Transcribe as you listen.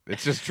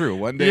It's just true.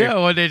 One day, Yeah,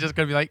 one day it's just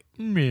gonna be like,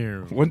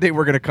 meow. one day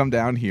we're gonna come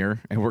down here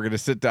and we're gonna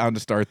sit down to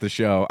start the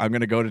show. I'm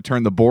gonna go to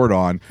turn the board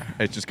on.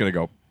 It's just gonna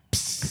go,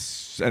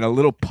 psst, and a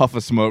little puff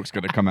of smoke's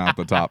gonna come out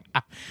the top.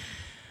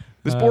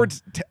 This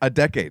board's a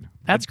decade,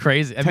 That's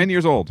crazy. 10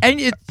 years old, and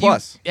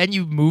plus.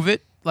 you move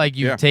it like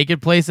you Yeah. take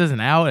it places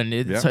and out, and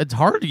it's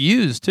hard to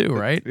use too,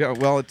 right? Yeah,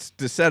 well, it's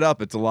to set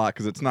up. It's a lot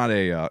because it's not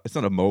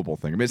a mobile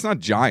thing. I mean, it's not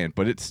giant,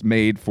 but it's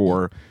made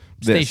for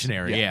this.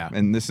 Stationary, yeah.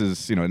 And this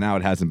is now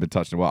it hasn't been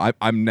touched in a while.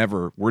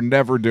 We're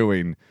never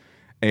doing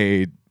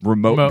a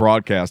remote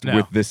broadcast No.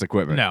 with this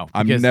equipment. No,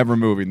 I'm because never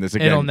moving this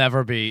again. It'll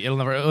never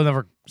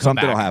come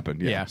Something will back. happen.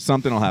 Yeah.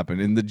 Something will happen.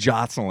 In the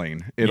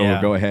jostling, it'll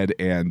Yeah. go ahead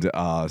and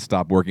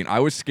stop working. I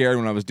was scared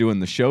when I was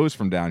doing the shows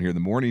from down here, the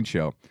morning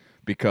show,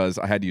 because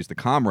I had to use the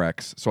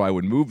Comrex, so I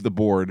would move the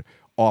board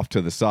off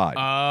to the side.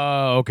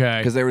 Oh, okay.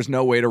 Because there was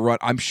no way to run.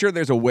 I'm sure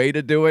there's a way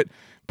to do it,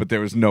 but there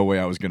was no way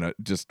I was going to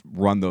just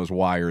run those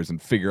wires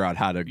and figure out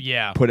how to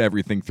put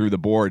everything through the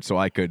board so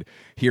I could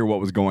hear what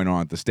was going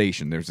on at the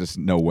station. There's just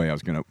no way I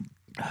was going to.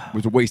 It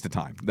was a waste of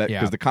time.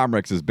 Because the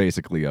Comrex is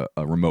basically a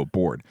remote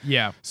board.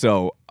 Yeah.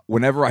 So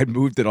whenever I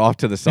moved it off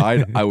to the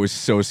side, I was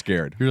so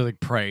scared. You're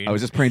like praying. I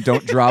was just praying,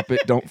 don't drop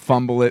it, don't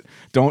fumble it,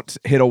 don't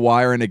hit a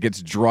wire and it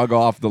gets drug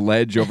off the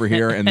ledge over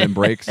here and then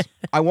breaks.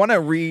 I want to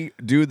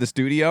redo the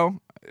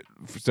studio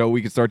so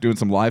we can start doing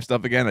some live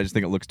stuff again. I just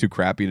think it looks too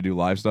crappy to do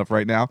live stuff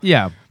right now.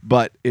 Yeah.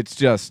 But it's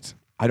just,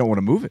 I don't want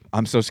to move it.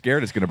 I'm so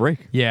scared it's going to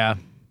break. Yeah.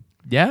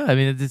 Yeah, I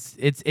mean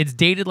it's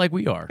dated like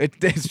we are.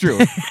 It's true.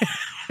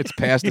 It's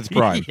past its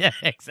prime. Yeah,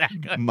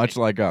 exactly. Much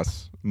like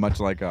us.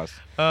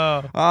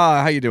 Oh.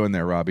 How you doing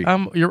there, Robbie?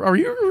 Are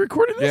you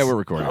recording this? Yeah, we're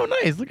recording. Oh,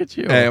 nice. Look at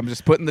you. Hey, I'm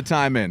just putting the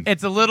time in.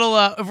 It's a little.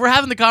 If we're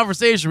having the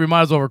conversation, we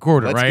might as well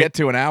record it, Let's right? get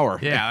to an hour.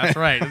 Yeah, that's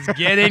right. Let's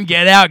get in,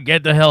 get out,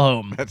 get the hell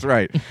home. That's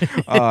right.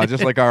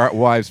 Just like our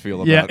wives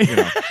feel about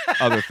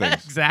other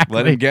things. Exactly.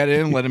 Let him get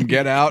in, let him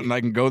get out, and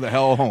I can go the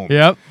hell home.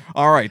 Yep.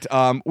 All right.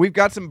 We've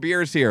got some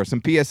beers here,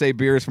 some PSA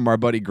beers from our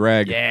buddy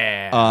Greg.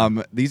 Yeah.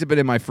 These have been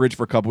in my fridge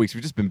for a couple weeks.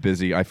 We've just been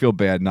busy. I feel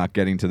bad not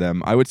getting to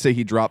them. I would say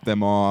he dropped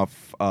them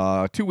off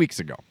 2 weeks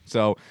ago.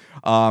 So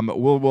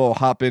we'll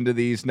hop into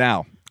these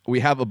now. We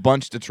have a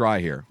bunch to try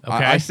here. Okay.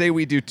 I say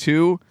we do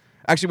two.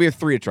 Actually, we have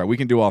three to try. We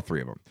can do all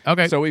three of them.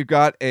 Okay. So we've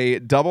got a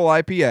double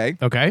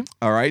IPA. Okay.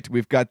 All right.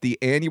 We've got the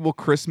annual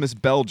Christmas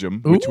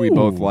Belgium, which we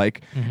both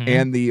like,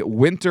 and the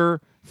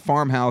winter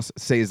farmhouse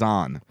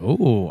Saison.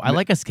 Ooh, I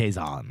like a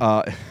Saison.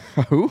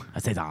 Who?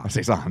 A Saison.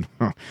 Saison.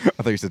 I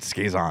thought you said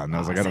Skazon. I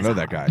was like, I don't know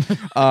that guy.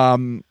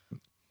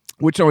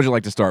 Which one would you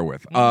like to start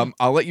with?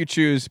 I'll let you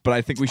choose, but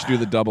I think we should do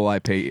the double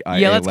IPA.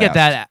 Yeah, let's last. get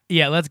that.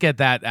 Yeah, let's get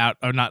that out.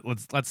 Or not.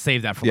 Let's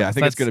save that for. Yeah, last. I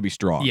think it's going to be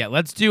strong. Yeah,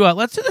 let's do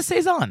the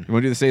Saison. You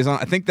want to do the Saison?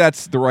 I think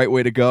that's the right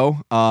way to go.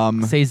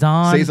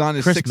 Saison. Saison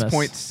is Christmas.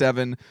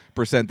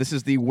 6.7%. This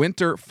is the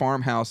winter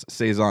farmhouse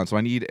Saison. So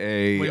I need What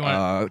do you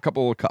want? a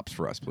couple of cups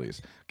for us,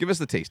 please. Give us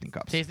the tasting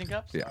cups. Tasting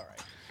cups. Yeah.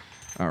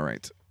 All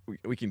right.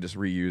 We can just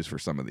reuse for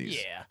some of these.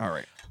 Yeah. All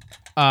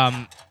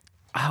right.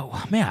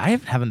 Oh man, I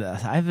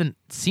haven't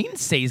seen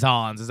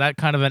Saisons. Is that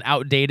kind of an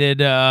outdated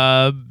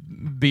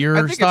beer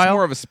I think style? it's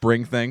more of a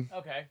spring thing.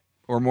 Okay.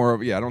 Or more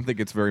of, I don't think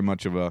it's very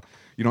much of a,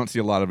 you don't see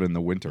a lot of it in the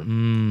winter.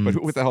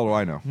 But what the hell do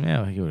I know?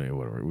 Yeah,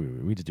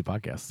 we just do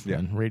podcasts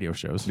and radio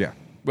shows. Yeah.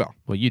 Well,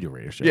 you do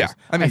radio shows. Yeah,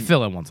 I mean-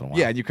 fill in once in a while.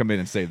 yeah, and you come in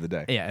and save the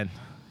day. Yeah, and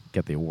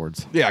get the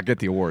awards. Yeah, get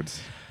the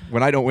awards.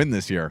 When I don't win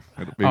this year,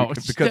 it'll be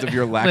because of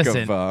your lack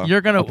listen, of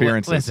you're gonna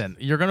appearances. Listen,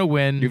 you're gonna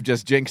win. You've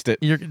just jinxed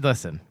it.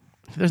 Listen.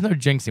 There's no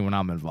jinxing when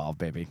I'm involved,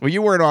 baby. Well,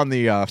 you weren't on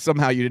the,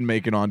 somehow you didn't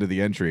make it onto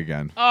the entry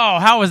again. Oh,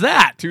 how was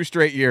that? 2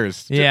 straight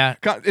years. Yeah.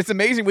 It's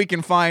amazing we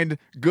can find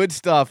good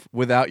stuff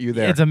without you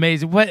there. It's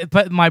amazing.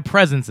 But my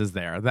presence is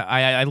there.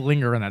 I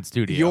linger in that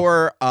studio.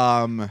 Your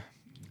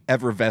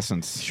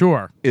effervescence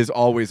Sure. is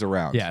always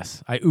around.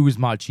 Yes. I ooze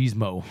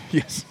machismo.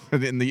 Yes.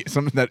 And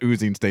some of that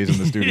oozing stays in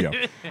the studio.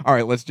 All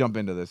right, let's jump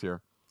into this here.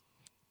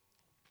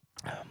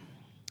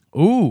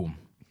 Ooh.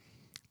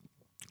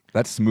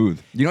 That's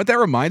smooth. You know what that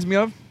reminds me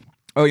of?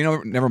 Oh,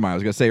 never mind. I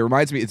was going to say, it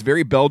reminds me, it's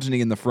very Belgian-y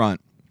in the front,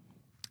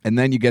 and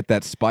then you get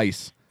that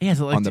spice Yeah,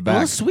 so like on the a back.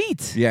 little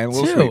sweet. Yeah, and a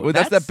little too. sweet. Well,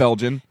 that's that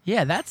Belgian.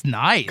 Yeah, that's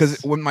nice.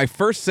 Because when my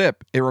first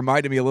sip, it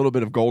reminded me a little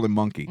bit of Golden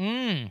Monkey.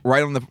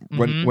 Right on the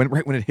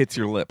when it hits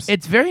your lips.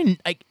 It's very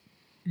like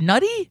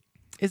nutty.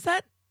 Is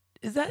that?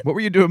 What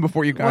were you doing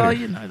before you got Well,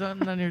 here?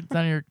 none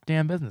of your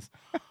damn business.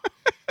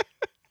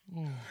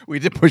 We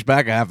did push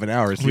back a half an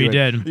hour. So We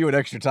did. You had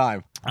extra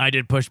time. I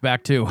did push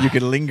back too. You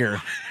could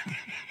linger.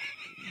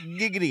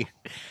 Giggity.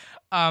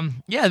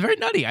 Yeah, very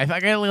nutty. I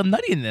got a little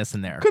nutty in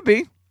there. Could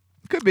be.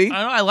 I don't know.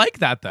 I like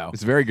that though.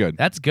 It's very good.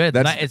 That's good.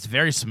 That's- It's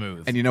very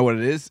smooth. And you know what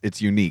it is?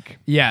 It's unique.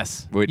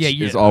 Yes. Which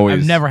yeah, is always-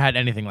 I've never had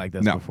anything like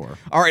this No. before.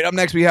 All right, up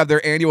next we have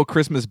their annual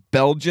Christmas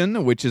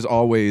Belgian, which is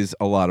always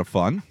a lot of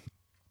fun.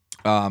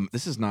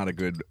 This is not a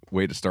good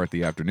way to start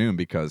the afternoon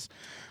because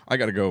I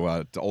got to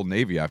go to Old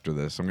Navy after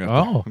this. I'm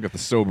gonna have to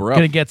sober up.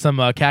 Gonna get some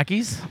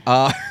khakis.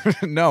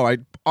 No,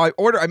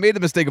 I made the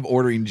mistake of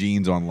ordering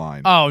jeans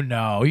online. Oh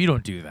no, you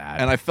don't do that.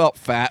 And I felt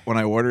fat when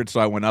I ordered, so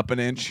I went up an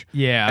inch.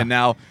 Yeah. And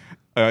now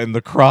in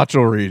the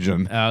crotchal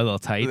region, a little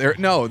tight. they're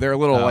a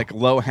little like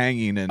low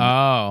hanging, and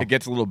it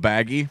gets a little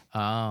baggy.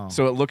 Oh.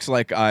 So it looks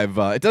like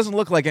it doesn't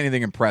look like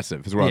anything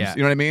impressive. Is what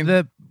you know what I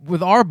mean?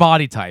 With our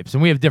body types,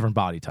 and we have different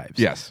body types.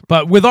 Yes.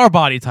 But with our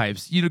body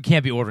types, you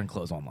can't be ordering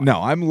clothes online.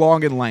 No, I'm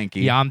long and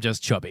lanky. Yeah, I'm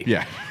just chubby.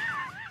 Yeah.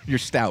 You're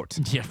stout.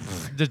 Yeah,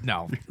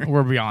 no,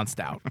 we're beyond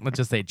stout. Let's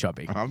just say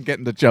chubby. I'm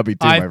getting to chubby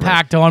too. I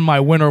packed on my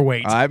winter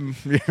weight. I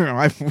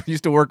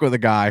used to work with a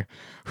guy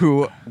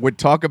who would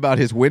talk about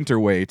his winter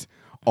weight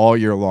all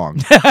year long.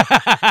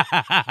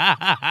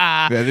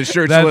 This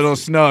shirt's a little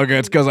snug, and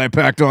it's because I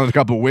packed on a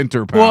couple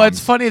winter pounds. Well, it's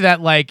funny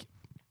that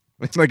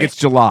it's like it's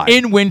July.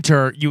 In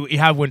winter, you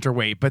have winter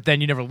weight, but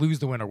then you never lose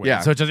the winter weight. Yeah.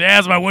 So it's just,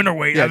 it's my winter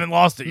weight. I haven't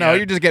lost it yet. No,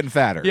 you're just getting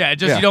fatter. Yeah,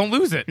 you don't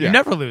lose it. Yeah. You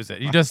never lose it.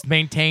 You just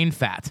maintain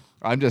fat.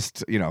 I'm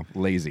just,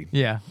 lazy.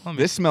 Yeah.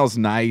 This smells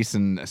nice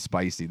and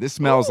spicy. This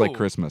smells like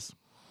Christmas.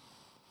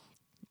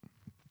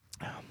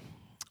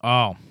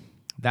 Oh,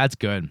 that's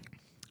good.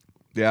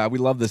 Yeah, we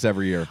love this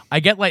every year.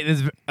 I get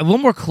there's a little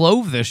more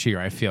clove this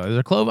year, I feel. Is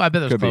there clove? I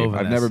bet there's clove in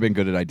I've never been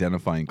good at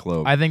identifying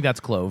clove. I think that's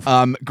clove.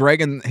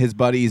 Greg and his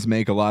buddies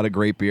make a lot of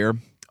great beer.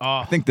 Oh.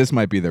 I think this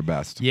might be their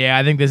best. Yeah,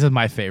 I think this is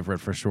my favorite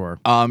for sure.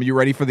 You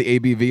ready for the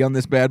ABV on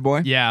this bad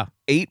boy? Yeah.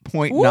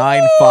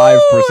 8.95%.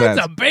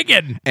 It's a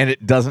biggin. And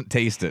it doesn't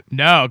taste it.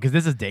 No, because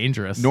this is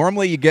dangerous.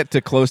 Normally you get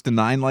to close to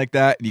 9 like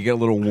that, and you get a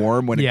little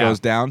warm when it goes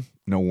down.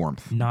 No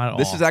warmth. Not at all.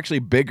 This is actually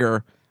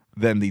bigger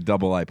than the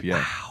double IPA.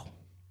 Wow.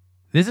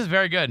 This is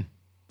very good.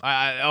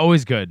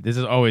 Always good. This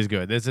is always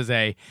good.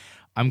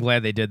 I'm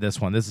glad they did this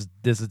one. This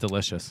is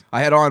delicious.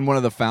 I had on one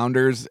of the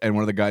founders and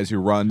one of the guys who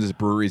runs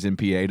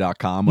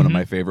breweriesinpa.com, one of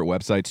my favorite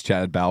websites,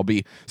 Chad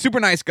Balby. Super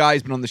nice guy.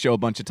 He's been on the show a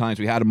bunch of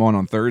times. We had him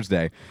on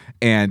Thursday.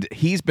 And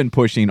he's been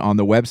pushing on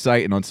the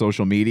website and on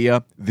social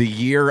media the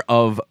year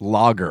of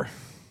lager.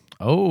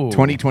 Oh.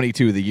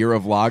 2022, the year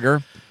of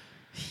lager.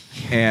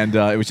 And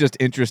it was just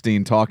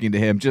interesting talking to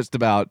him just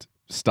about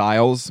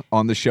styles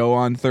on the show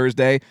on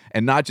Thursday.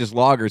 And not just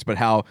lagers, but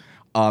how,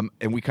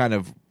 and we kind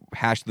of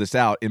hashed this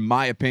out. In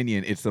my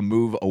opinion, it's the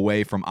move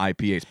away from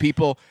IPAs.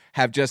 People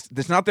have they're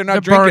not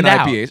drinking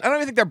IPAs. I don't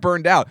even think they're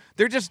burned out.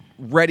 They're just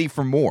ready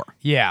for more.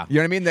 Yeah. You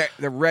know what I mean?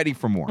 They're ready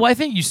for more. Well, I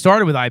think you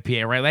started with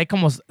IPA, right?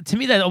 To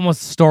me, that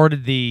almost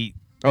started the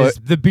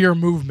beer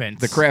movement.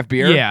 The craft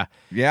beer? Yeah.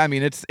 Yeah, I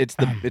mean, it's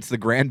the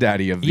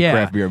granddaddy of the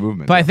craft beer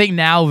movement. But I think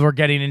now we're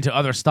getting into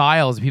other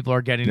styles. People are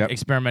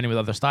experimenting with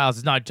other styles.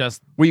 It's not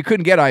just... Well, you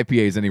couldn't get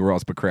IPAs anywhere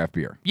else but craft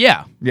beer.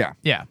 Yeah. Yeah.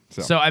 Yeah.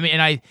 So I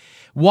mean,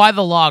 why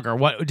the lager?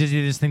 What did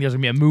you just think there's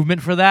gonna be a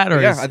movement for that? Or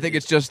I think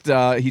it's just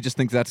he just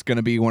thinks that's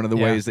gonna be one of the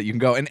ways that you can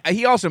go. And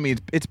he also means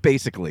it's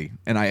basically,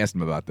 and I asked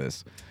him about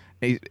this.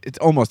 It's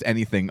almost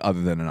anything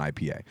other than an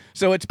IPA.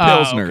 So it's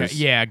Pilsners. Okay.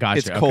 Yeah, gotcha.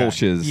 It's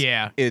Kolsch's.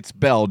 Yeah. It's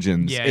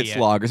Belgians. Yeah, it's yeah.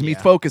 lagers. I mean,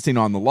 Yeah. focusing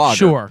on the lager.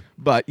 Sure.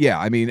 But yeah,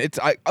 I mean,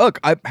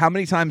 how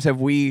many times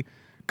have we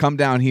come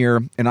down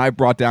here and I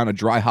brought down a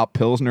dry hop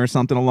Pilsner or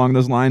something along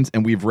those lines,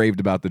 and we've raved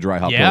about the dry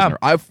hop Pilsner.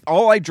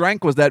 All I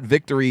drank was that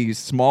Victory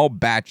small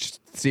batch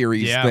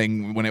series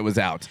thing when it was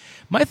out.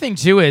 My thing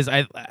too is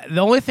the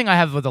only thing I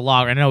have with the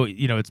lager, I know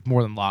it's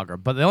more than lager,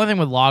 but the only thing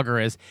with lager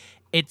is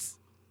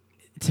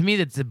to me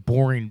that's a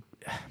boring.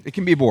 It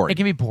can be boring. It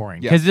can be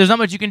boring because there's not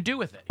much you can do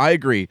with it. I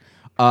agree.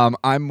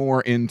 I'm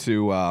more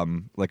into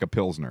like a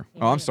Pilsner.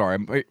 Oh, I'm sorry.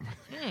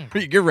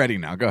 Get ready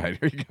now. Go ahead.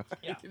 Here you go.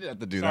 Yeah. You didn't have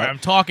to do Sorry, that. I'm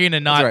talking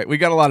and not. That's right. We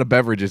got a lot of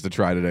beverages to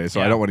try today, so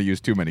Yeah. I don't want to use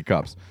too many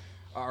cups.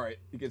 All right.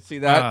 You can see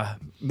that.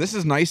 This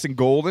is nice and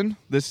golden.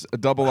 This a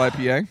double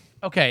IPA.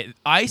 Okay,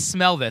 I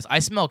smell this. I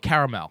smell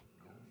caramel.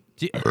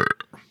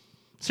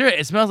 Seriously,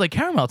 it smells like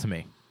caramel to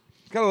me.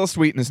 It's got a little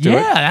sweetness to it.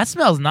 Yeah, that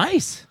smells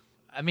nice.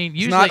 I mean,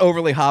 It's usually not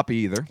overly hoppy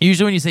either.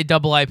 Usually when you say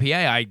double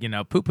IPA, I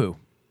poo-poo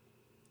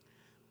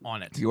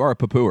on it. You are a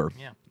poo-pooer.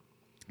 Yeah.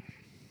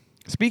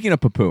 Speaking of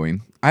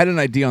poo-pooing, I had an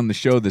idea on the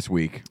show this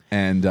week,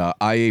 and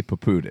I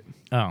poo-pooed it.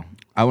 Oh.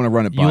 I want to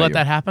run it by you. You let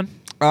that happen?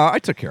 I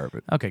took care of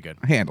it. Okay, good.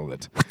 I handled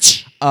it.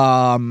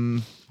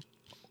 I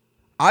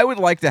would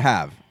like to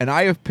have, and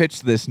I have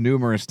pitched this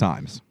numerous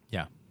times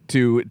Yeah.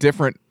 to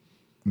different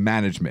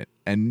management,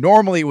 and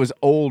normally it was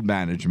old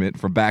management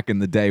from back in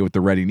the day with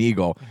the Reading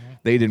Eagle. Mm-hmm.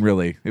 They didn't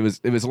really. It was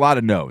a lot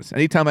of no's.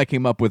 Anytime I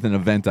came up with an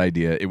event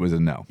idea, it was a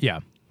no. Yeah.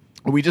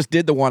 We just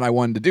did the one I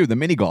wanted to do, the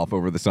mini golf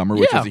over the summer,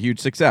 which was a huge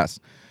success.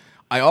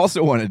 I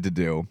also wanted to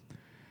do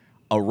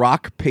a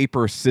rock,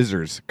 paper,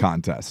 scissors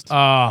contest.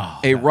 Oh.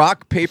 A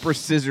rock, paper,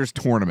 scissors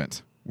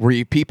tournament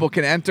where people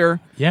can enter.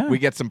 Yeah. We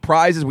get some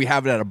prizes. We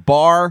have it at a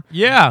bar.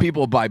 Yeah.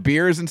 People buy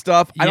beers and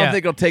stuff. I don't Yeah.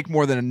 think it'll take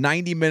more than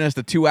 90 minutes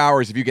to 2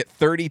 hours if you get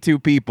 32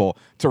 people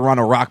to run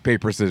a rock,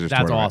 paper, scissors That's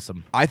tournament.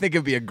 awesome. I think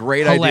it'd be a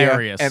great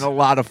Hilarious. idea and a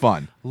lot of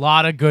fun. A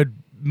lot of good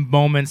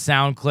moments,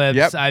 sound clips.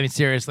 Yep. I mean,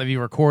 seriously, if you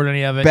record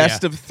any of it.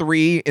 Best of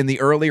 3 in the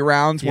early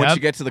rounds. Once Yep.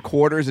 you get to the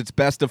quarters, it's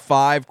best of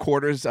 5.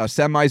 Quarters,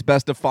 semis,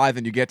 best of 5.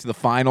 Then you get to the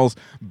finals,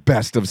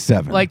 best of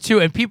 7.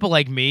 and people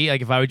like me,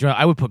 like if I would join,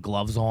 I would put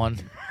gloves on.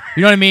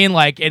 You know what I mean?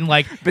 Like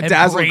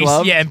bedazzled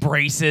gloves. Yeah, and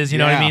braces. You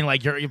know what I mean?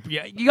 Like you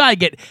gotta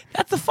get.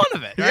 That's the fun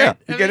of it. Right? Yeah,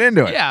 you get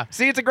into it. Yeah.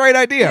 See, it's a great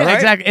idea, right?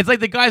 Exactly. It's like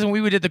the guys when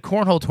we did the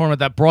cornhole tournament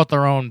that brought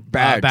their own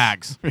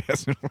bags.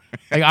 Yes.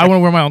 Like, I want to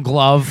wear my own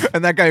glove.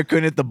 And that guy who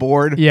couldn't hit the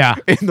board. Yeah.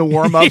 In the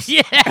warm ups.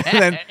 Yeah.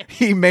 And then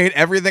he made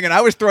everything, and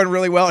I was throwing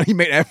really well, and he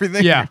made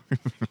everything. Yeah.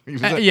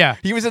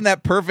 He was in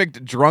that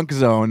perfect drunk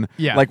zone.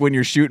 Yeah. Like when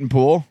you're shooting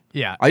pool.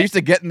 Yeah. I used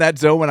to get in that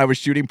zone when I was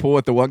shooting pool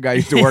with the one guy I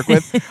used to work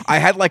with. I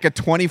had like a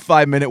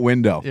 25-minute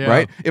window,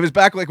 right? It was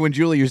back like when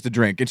Julie used to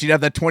drink, and she'd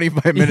have that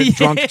 25-minute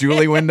drunk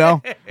Julie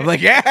window. I'm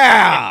like,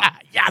 yeah.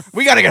 Yes.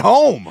 We got to get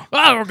home.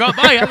 Oh, we're going.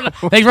 Bye.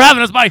 Thanks for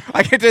having us. Bye.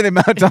 I can't tell you the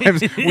amount of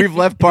times we've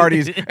left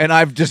parties, and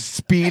I've just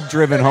speed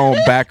driven home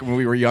back when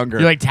we were younger.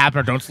 You're like tapping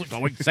her. Don't sleep.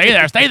 Don't stay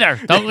there. Stay there.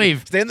 Don't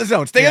leave. Stay in the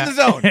zone. Stay in the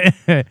zone.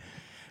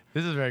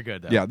 This is very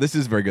good, though. Yeah, this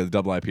is very good. The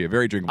double IPA.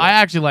 Very drinkable. I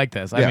actually like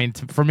this. Yeah. I mean,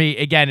 for me,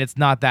 again, it's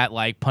not that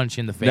like punch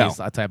in the face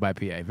type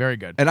IPA. Very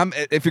good. And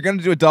if you're going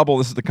to do a double,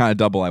 this is the kind of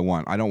double I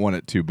want. I don't want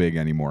it too big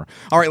anymore.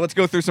 All right, let's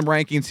go through some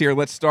rankings here.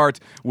 Let's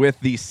start with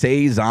the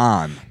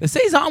Saison. The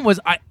Saison was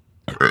I'm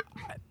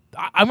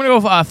gonna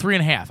go for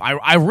 3.5.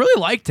 I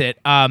really liked it.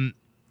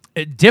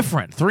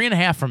 Different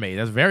 3.5 for me.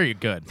 That's very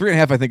good.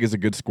 3.5, I think, is a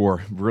good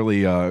score.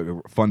 Really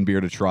fun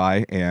beer to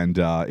try, and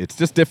it's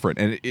just different,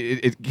 and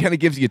it kind of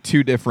gives you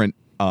two different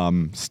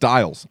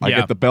styles. I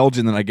get the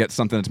Belgian, and I get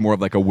something that's more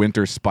of like a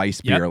winter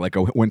spice beer, like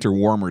a winter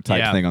warmer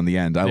type thing on the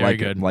end. I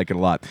like it a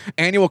lot.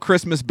 Annual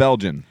Christmas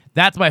Belgian.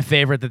 That's my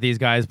favorite that these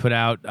guys put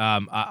out.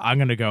 I'm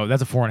gonna go.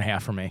 That's a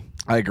 4.5 for me.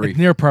 I agree. It's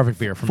near perfect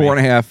beer for me.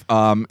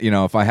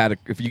 4.5.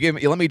 If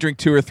you let me drink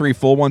 2 or 3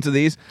 full ones of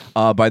these,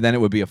 by then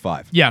it would be a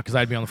 5. Yeah, because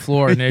I'd be on the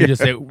floor and they'd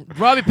just say,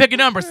 "Robbie, pick a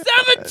number."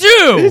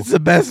 7.2. It's the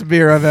best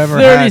beer I've ever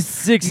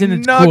 36 had.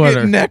 36 Nugget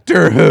quarter.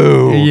 Nectar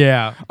who?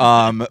 Yeah.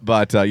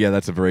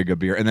 That's a very good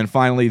beer. And then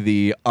finally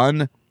the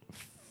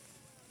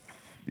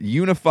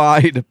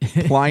Unified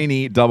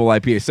Pliny Double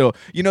IPA. So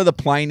the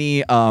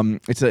Pliny,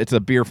 it's a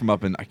beer from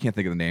up in, I can't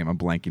think of the name, I'm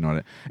blanking on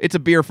it. It's a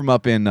beer from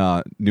up in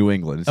New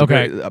England.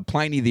 It's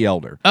Pliny the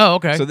Elder. Oh,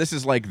 okay. So this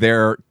is like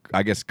their,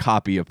 I guess,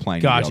 copy of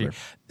Pliny the Elder.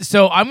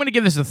 So I'm going to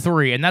give this a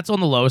 3, and that's on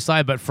the low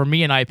side, but for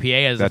me, an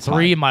IPA as that's a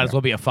 3 high. might as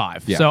well be a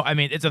 5. Yeah. So, I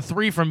mean, it's a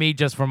 3 for me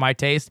just for my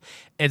taste.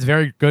 It's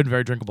very good,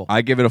 very drinkable.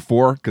 I give it a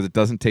 4 because it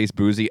doesn't taste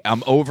boozy.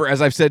 I'm over,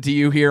 as I've said to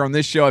you here on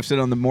this show, I've said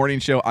on the morning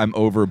show, I'm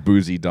over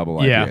boozy double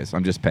IPAs.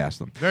 I'm just past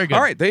them. Very good.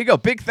 All right, there you go.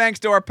 Big thanks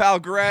to our pal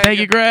Greg. Thank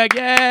you, Greg.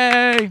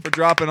 Yay! For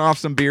dropping off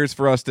some beers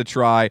for us to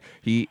try.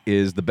 He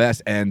is the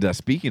best. And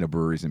speaking of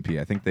breweries in PA,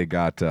 I think they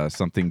got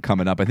something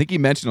coming up. I think he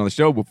mentioned on the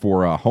show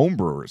before home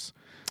brewers.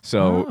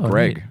 So,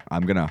 Greg, neat.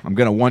 I'm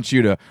gonna want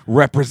you to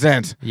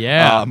represent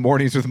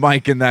Mornings with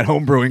Mike in that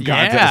home brewing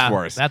contest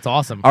for us. That's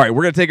awesome. All right,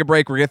 we're gonna take a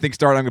break. We're gonna get things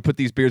started. I'm gonna put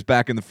these beers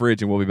back in the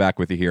fridge, and we'll be back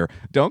with you here.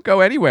 Don't go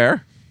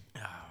anywhere.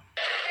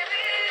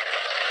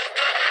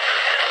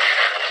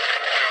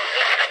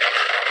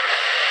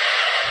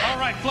 All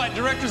right, flight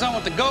directors, I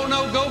want the go,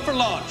 no, go for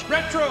launch.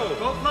 Retro.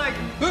 Go flight.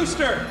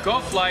 Booster.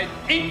 Go flight.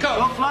 Inco.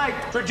 Go flight.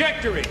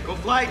 Trajectory. Go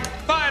flight.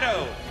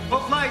 Fido. Go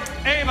flight.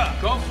 Ava.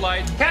 Go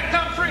flight.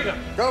 Capcom Freedom.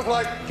 Go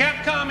flight.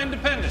 Capcom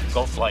Independence.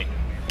 Go flight.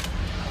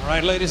 All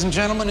right, ladies and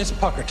gentlemen, it's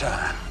pucker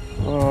time.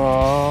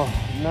 Oh,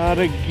 not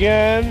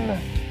again.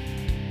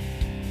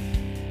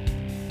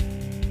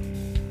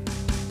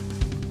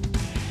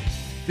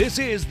 This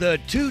is the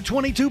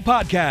 222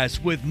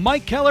 Podcast with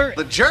Mike Keller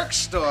The Jerk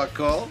Store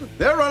called.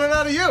 They're running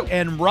out of you.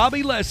 and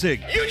Robbie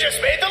Lessig. You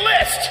just made the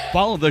list!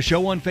 Follow the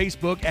show on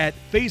Facebook at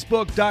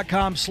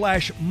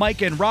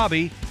facebook.com/Mike and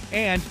Robbie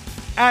and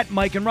at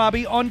Mike and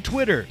Robbie on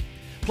Twitter.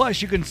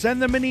 Plus, you can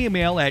send them an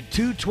email at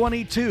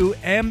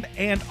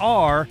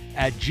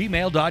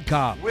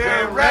 222mandr@gmail.com.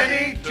 We're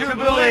ready to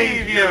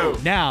believe you.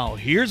 Now,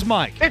 here's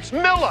Mike. It's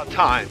Miller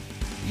time!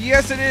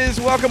 Yes, it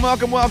is. Welcome.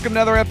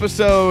 Another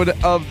episode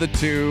of the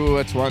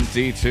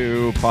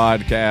 222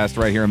 Podcast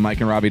right here on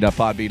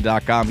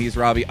MikeandRobbie.podbean.com. He's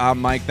Robbie. I'm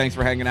Mike. Thanks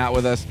for hanging out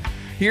with us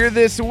here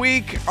this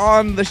week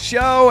on the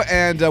show.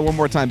 And one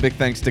more time, big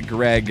thanks to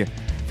Greg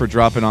for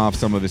dropping off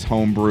some of his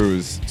home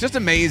brews. Just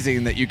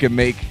amazing that you can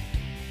make,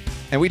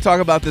 and we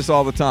talk about this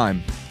all the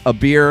time, a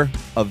beer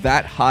of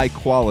that high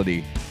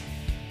quality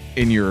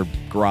in your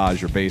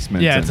garage or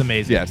basement. Yeah, it's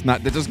amazing. Yeah,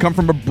 it doesn't come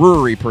from a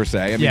brewery per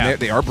se. I mean,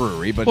 they are a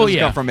brewery, but it doesn't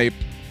come from a, I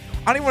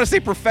don't even want to say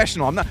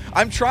professional.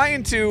 I'm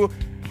trying to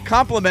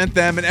compliment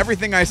them, and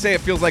everything I say, it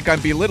feels like I'm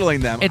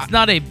belittling them. It's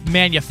not a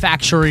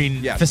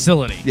manufacturing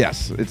facility.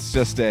 Yes, it's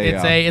just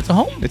It's a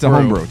home. It's a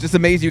home brew. Just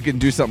amazing you can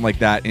do something like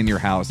that in your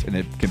house, and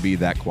it can be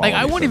that quality.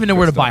 Like, I wouldn't even know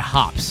where to buy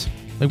hops.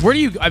 Like, where do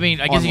you? I mean,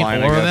 I guess Online, you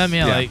can order I guess. them.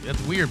 Yeah, Yeah. like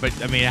that's weird. But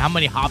I mean, how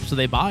many hops are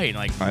they buying?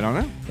 Like, I don't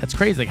know. that's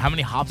crazy. Like, how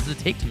many hops does it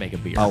take to make a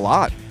beer? A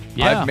lot.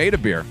 Yeah. I've made a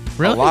beer.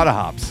 Really? A lot of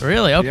hops.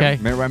 Really? Okay.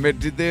 Yeah, remember I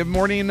did the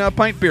morning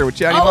pint beer with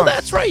Chatty Oh, Monks.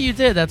 that's right. You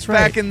did. That's right.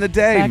 Back in the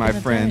day, Back my in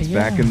the friends. day,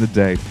 Back yeah. in the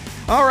day.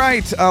 All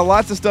right.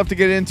 Lots of stuff to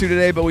get into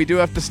today, but we do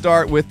have to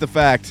start with the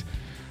fact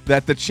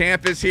that the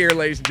champ is here,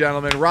 ladies and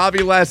gentlemen. Robbie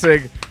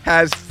Lessig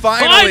has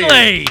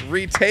finally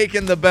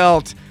retaken the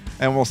belt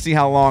and we'll see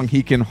how long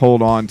he can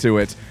hold on to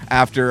it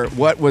after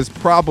what was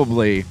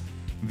probably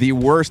the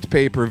worst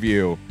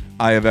pay-per-view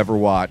I have ever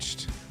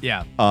watched.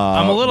 Yeah.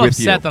 I'm a little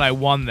upset you. that I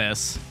won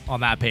this on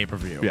that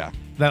pay-per-view. Yeah.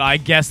 That I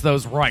guessed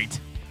those right.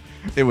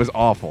 It was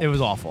awful. It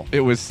was awful.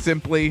 It was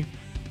simply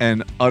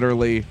and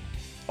utterly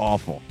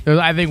awful. It was,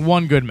 I think,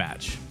 one good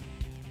match.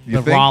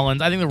 You think?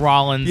 Rollins. I think the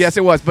Rollins. Yes,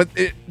 it was. But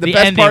the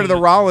best part of the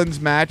Rollins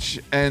match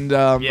and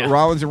the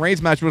Rollins and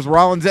Reigns match was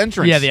Rollins'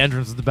 entrance. Yeah, the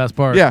entrance was the best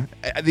part. Yeah.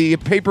 The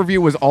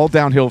pay-per-view was all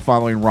downhill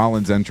following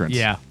Rollins' entrance.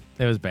 Yeah,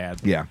 it was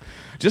bad. Yeah.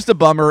 Just a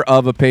bummer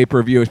of a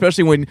pay-per-view,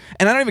 especially when,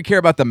 and I don't even care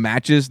about the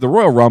matches, the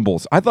Royal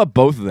Rumbles. I thought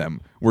both of them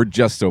were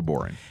just so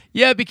boring.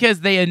 Yeah, because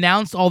they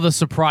announced all the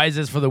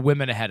surprises for the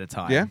women ahead of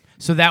time. Yeah.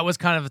 So that was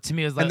kind of, to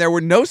me, it was like. And there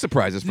were no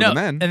surprises for the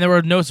men. And there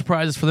were no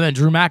surprises for the men.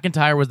 Drew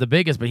McIntyre was the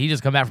biggest, but he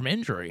just come back from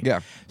injury. Yeah.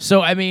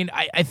 So, I mean,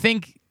 I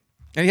think.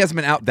 And he hasn't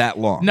been out that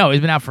long. No,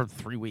 he's been out for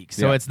 3 weeks.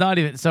 So it's not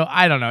even. So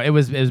I don't know. It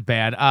was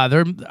bad. I've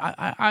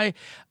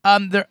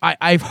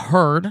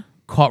heard,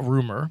 caught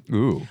rumor.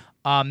 Ooh.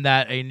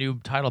 That a new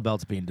title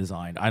belt's being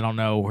designed. I don't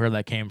know where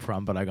that came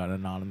from, but I got an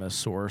anonymous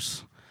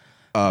source.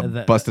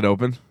 Busted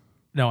open?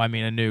 No, I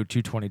mean a new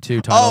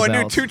 222 title belt. Oh, a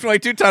new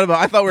 222 title belt.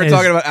 I thought we were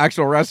talking about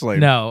actual wrestling.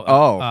 No.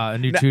 Oh. A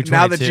new 222.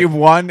 Now that you've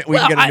won, we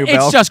can get a new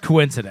belt? It's just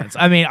coincidence.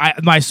 I mean,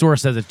 my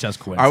source says it's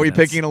just coincidence. Are we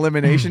picking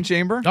Elimination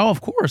Chamber? Oh,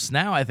 of course.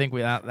 Now I think we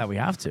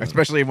have to.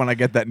 Especially when I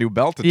get that new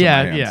belt.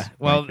 Yeah.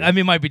 Well, I mean,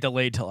 it might be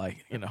delayed till Do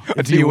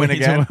you win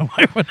again?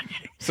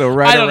 So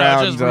around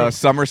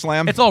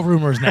SummerSlam? It's all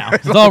rumors now.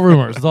 It's all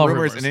rumors. It's all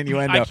rumors and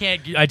innuendo.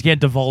 I can't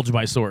divulge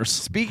my source.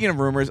 Speaking of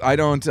rumors, I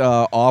don't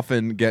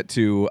often get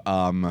to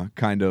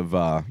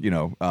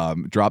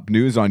drop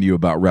news on you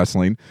about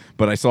wrestling,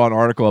 but I saw an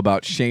article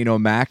about Shane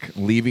O'Mac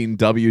leaving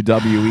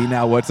WWE.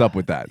 Now, what's up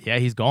with that? Yeah,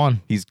 he's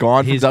gone. He's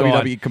gone from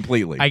WWE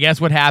completely. I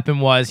guess what happened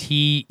was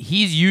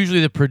he's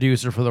usually the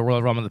producer for the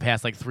Royal Rumble in the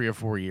past 3 or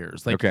 4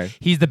 years.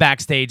 He's the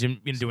backstage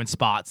and doing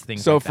spots,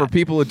 things. So like for that.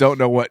 people who don't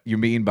know what you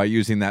mean by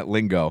using that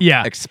lingo,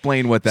 yeah,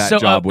 explain what that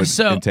job would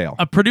entail.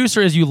 A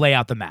producer is you lay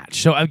out the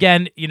match. So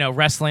again,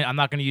 wrestling. I'm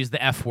not going to use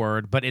the F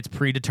word, but it's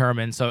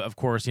predetermined. So of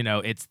course,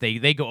 it's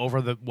they go over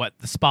the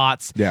spots,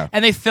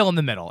 and they fill in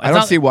the middle. I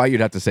don't see why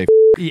you'd have to say.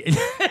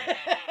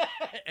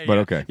 But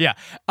okay. Yeah.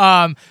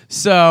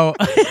 So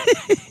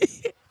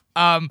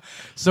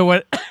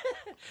what?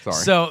 Sorry.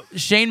 So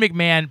Shane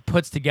McMahon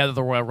puts together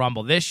the Royal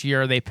Rumble. This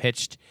year they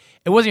pitched.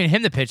 It wasn't even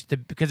him that pitched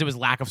it because it was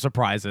lack of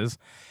surprises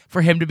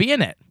for him to be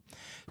in it,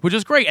 which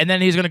was great. And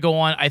then he's going to go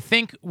on, I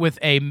think, with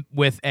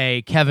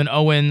a Kevin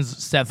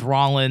Owens, Seth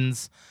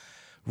Rollins,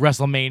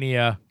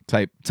 WrestleMania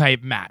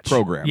type match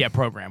program. Yeah,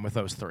 program with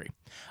those three,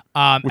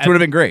 which would have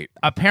been great.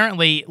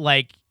 Apparently,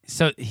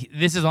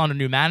 this is on a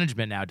new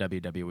management now,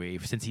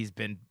 WWE, since he's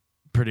been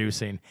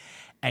producing,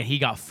 and he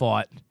got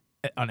fought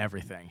on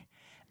everything.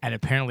 And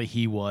apparently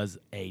he was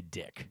a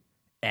dick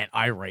and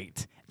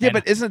irate. Yeah, and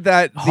but isn't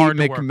that the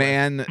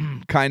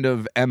McMahon kind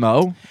of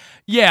MO?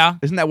 Yeah.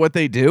 Isn't that what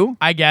they do?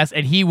 I guess.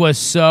 And he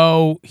was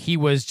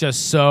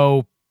just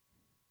so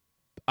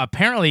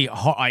apparently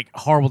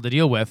horrible to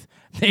deal with.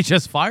 They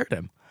just fired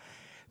him.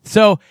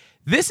 So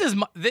this is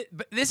my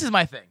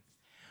thing.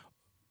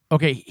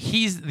 Okay,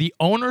 he's the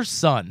owner's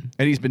son.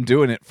 And he's been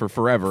doing it for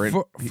forever.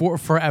 For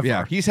forever.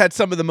 Yeah, he's had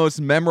some of the most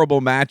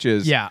memorable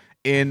matches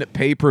in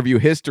pay-per-view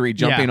history,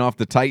 jumping off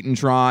the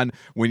Titantron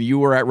when you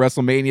were at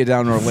WrestleMania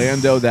down in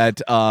Orlando,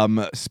 that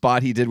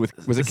spot he did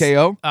with, was it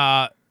KO?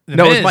 It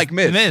was Mike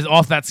Miz. The Miz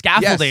off that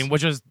scaffolding,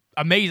 which was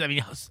amazing. I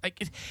mean,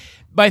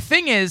 my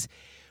thing is,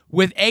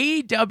 with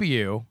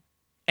AEW,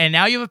 and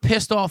now you have a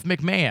pissed off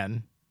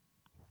McMahon,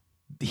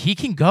 he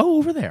can go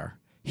over there.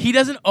 He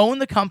doesn't own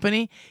the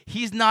company.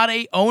 He's not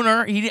a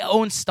owner. He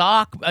owns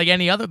stock like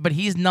any other, but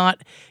he's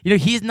not.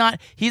 He's not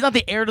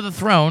the heir to the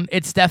throne.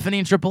 It's Stephanie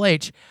and Triple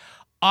H.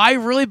 I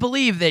really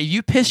believe that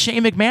you piss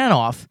Shane McMahon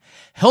off,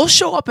 he'll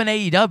show up in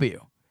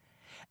AEW,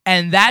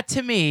 and that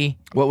to me,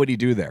 what would he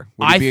do there?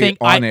 Would he be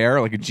on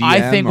air like a GM?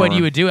 I think what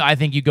you would do, I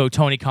think you go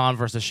Tony Khan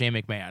versus Shane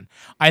McMahon.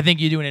 I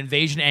think you do an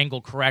invasion angle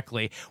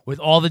correctly with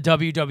all the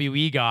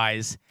WWE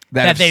guys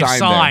that they've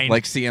signed,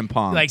 like CM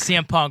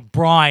Punk,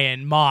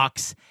 Bryan,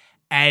 Mox.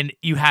 And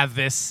you have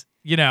this,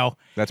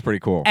 That's pretty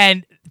cool.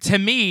 And to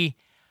me,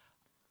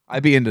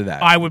 I'd be into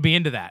that. I would be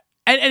into that.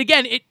 And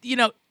again,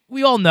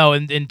 we all know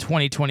in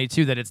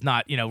 2022 that it's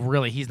not,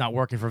 really he's not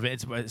working for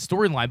Vince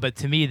storyline, but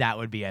to me that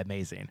would be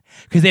amazing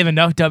because they have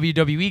enough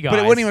WWE guys. But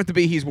it wouldn't even have to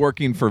be he's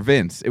working for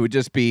Vince. It would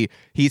just be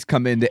he's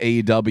come into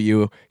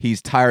AEW,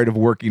 he's tired of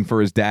working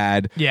for his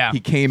dad. Yeah. He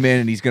came in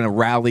and he's going to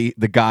rally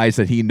the guys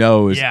that he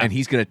knows and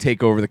he's going to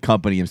take over the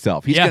company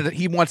himself.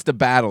 He wants to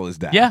battle his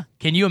dad. Yeah.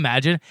 Can you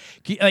imagine?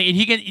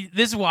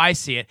 This is why I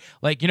see it.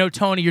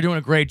 Tony, you're doing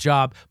a great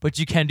job, but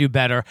you can do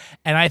better.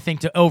 And I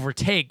think to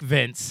overtake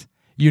Vince,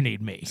 you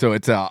need me. So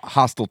it's a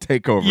hostile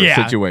takeover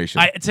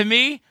situation. To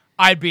me,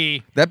 I'd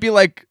be... That'd be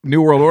like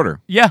New World Order.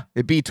 Yeah.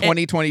 It'd be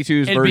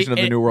 2022's version of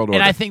the New World Order.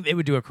 And I think they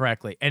would do it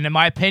correctly. And in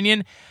my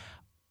opinion,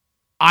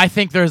 I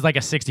think there's like a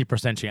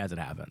 60% chance it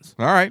happens.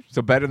 All right,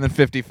 so better than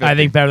 50-50. I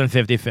think better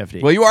than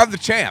 50-50. Well, you are the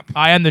champ.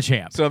 I am the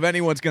champ. So if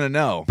anyone's going to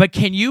know. But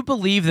can you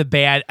believe the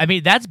bad? I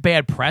mean, that's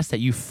bad press that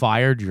you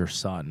fired your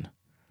son.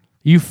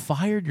 You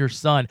fired your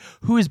son,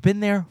 who has been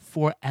there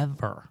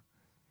forever.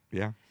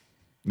 Yeah.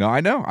 No, I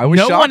know. I was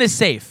No shocked. one is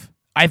safe.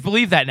 I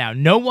believe that now.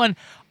 No one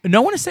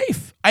is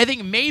safe. I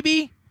think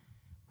maybe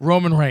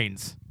Roman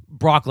Reigns,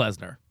 Brock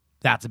Lesnar.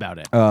 That's about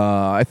it.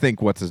 I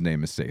think what's his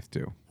name is safe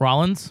too.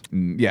 Rollins?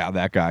 Yeah,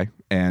 that guy.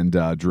 And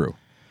Drew.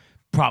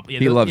 Probably.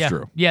 He loves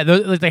Drew. Yeah,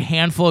 there's a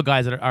handful of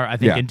guys that are I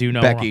think, can do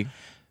no Becky. wrong.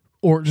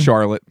 Orton.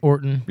 Charlotte.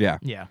 Orton. Yeah.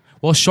 Yeah.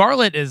 Well,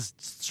 Charlotte's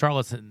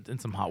in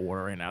some hot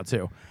water right now,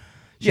 too.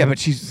 Yeah, but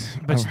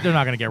they're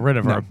not going to get rid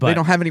of her. No, But they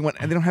don't have anyone.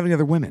 They don't have any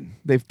other women.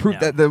 They've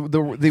proved that the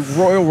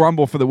Royal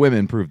Rumble for the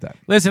women proved that.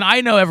 Listen, I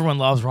know everyone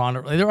loves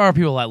Ronda. There are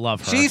people that love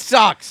her. She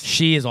sucks.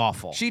 She is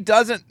awful. She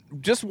doesn't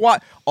just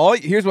what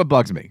here's what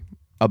bugs me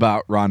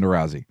about Ronda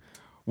Rousey.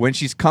 When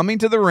she's coming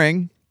to the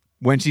ring,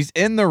 when she's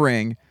in the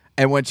ring,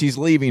 and when she's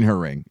leaving her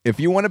ring.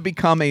 If you want to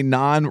become a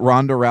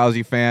non-Ronda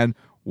Rousey fan,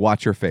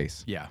 watch her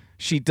face. Yeah.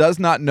 She does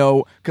not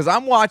know, because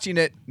I'm watching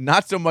it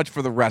not so much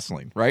for the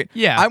wrestling, right?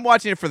 Yeah. I'm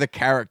watching it for the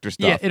character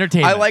stuff. Yeah,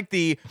 entertainment. I like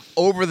the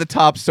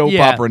over-the-top soap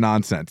opera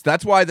nonsense.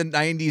 That's why the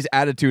 90s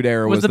Attitude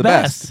Era was the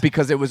best.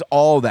 Because it was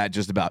all that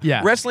just about.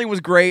 Yeah. Wrestling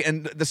was great,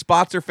 and the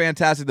spots are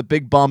fantastic. The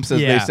big bumps, as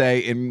they say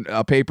in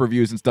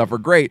pay-per-views and stuff, are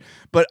great.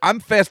 But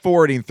I'm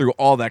fast-forwarding through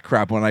all that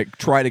crap when I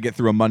try to get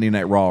through a Monday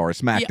Night Raw or a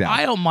SmackDown. Yeah,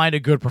 I don't mind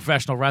a good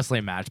professional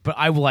wrestling match, but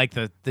I like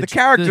the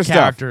character stuff.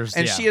 Characters,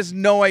 and she has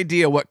no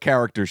idea what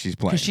character she's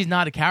playing. Because she's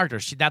not a character.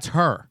 That's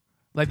her.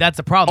 Like, that's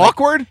the problem.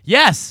 Awkward?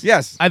 Yes.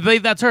 Yes. I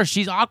believe that's her.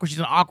 She's awkward. She's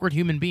an awkward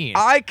human being.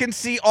 I can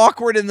see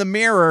awkward in the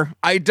mirror.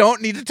 I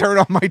don't need to turn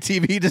on my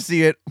TV to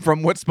see it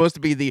from what's supposed to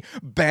be the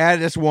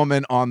baddest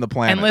woman on the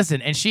planet. And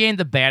listen, and she ain't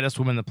the baddest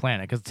woman on the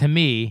planet. Because to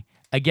me,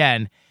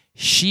 again,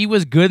 she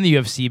was good in the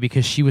UFC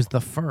because she was the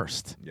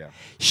first. Yeah.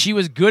 She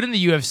was good in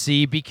the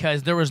UFC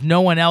because there was no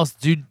one else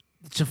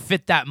to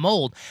fit that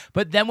mold.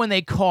 But then when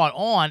they caught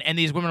on and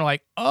these women are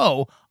like,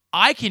 oh,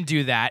 I can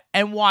do that,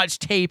 and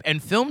watched tape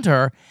and filmed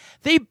her,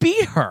 they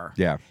beat her.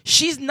 Yeah.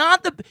 She's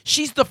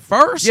the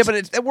first. Yeah, but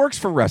it works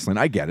for wrestling.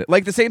 I get it.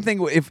 Like the same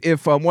thing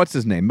if what's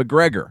his name,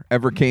 McGregor,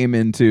 ever came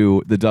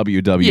into the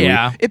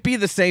WWE, it'd be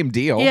the same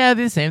deal. Yeah, it'd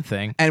be the same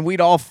thing. And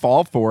we'd all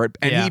fall for it,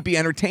 and he'd be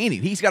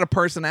entertaining. He's got a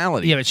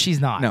personality. Yeah, but she's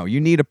not. No,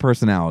 you need a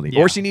personality.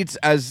 Yeah. Or she needs,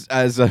 as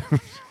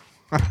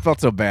I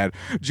felt so bad.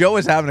 Joe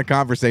was having a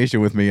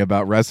conversation with me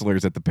about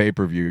wrestlers at the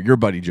pay-per-view. Your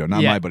buddy Joe,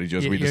 not my buddy Joe,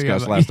 as we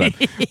discussed last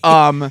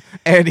time.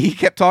 And he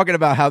kept talking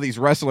about how these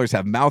wrestlers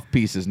have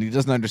mouthpieces, and he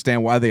doesn't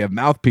understand why they have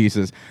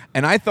mouthpieces.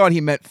 And I thought he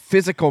meant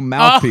physical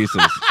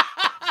mouthpieces.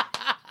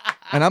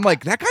 And I'm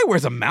like, that guy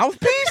wears a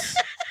mouthpiece?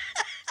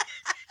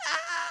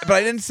 But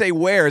I didn't say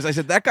wears. I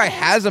said, that guy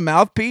has a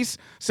mouthpiece.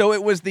 So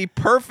it was the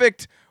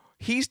perfect...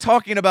 He's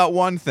talking about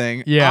one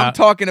thing. Yeah. I'm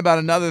talking about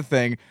another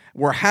thing.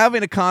 We're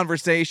having a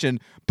conversation,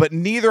 but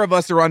neither of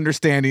us are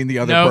understanding the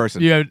other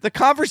person. Yeah. The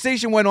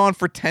conversation went on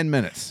for 10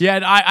 minutes. Yeah,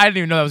 and I didn't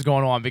even know that was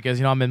going on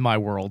because, I'm in my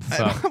world.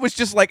 So I was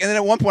just like, and then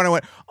at one point I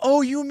went,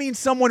 oh, you mean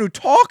someone who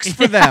talks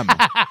for them?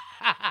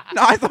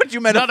 No, I thought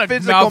you meant Not a a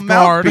physical mouth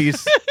guard.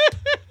 mouthpiece.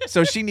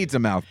 So she needs a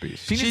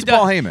mouthpiece. She needs does-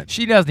 Paul Heyman.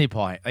 She does need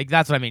Paul Heyman. Like,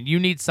 that's what I mean. You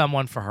need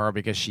someone for her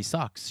because she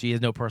sucks. She has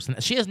no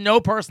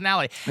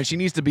personality. And she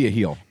needs to be a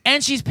heel.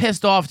 And she's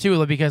pissed off,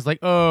 too, because,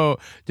 oh,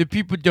 the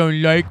people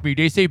don't like me.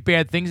 They say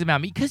bad things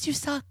about me because you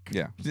suck.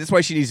 Yeah. That's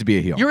why she needs to be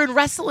a heel. You're in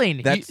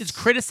wrestling. That's- It's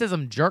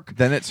criticism, jerk.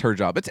 Then it's her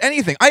job. It's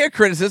anything. I get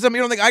criticism.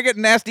 You don't think I get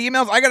nasty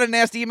emails? I got a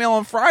nasty email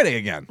on Friday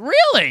again.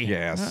 Really?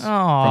 Yes. Oh.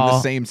 From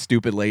the same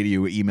stupid lady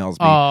who emails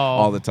me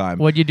all the time.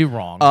 What'd you do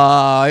wrong?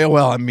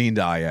 Well, I'm mean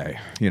to IA.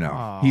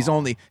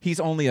 He's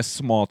only a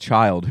small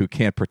child who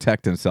can't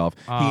protect himself.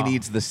 He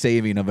needs the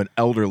saving of an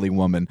elderly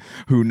woman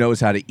who knows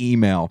how to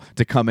email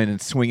to come in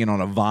and swing it on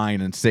a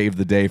vine and save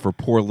the day for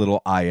poor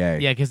little IA.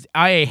 Yeah, because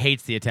IA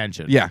hates the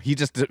attention. Yeah, he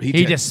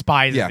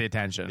despises the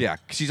attention. Yeah,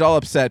 she's all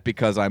upset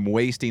because I'm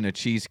wasting a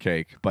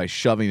cheesecake by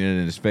shoving it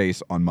in his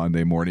face on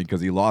Monday morning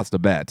because he lost a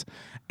bet.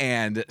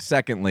 And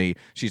secondly,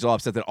 she's all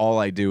upset that all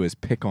I do is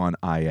pick on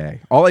IA.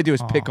 All I do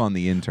is pick on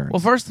the interns. Well,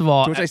 first of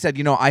all, to which I said,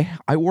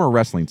 I wore a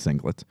wrestling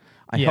singlet.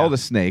 I held a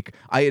snake.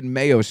 I had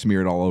mayo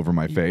smeared all over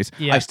my face.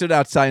 Yeah. I stood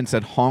outside and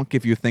said, honk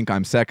if you think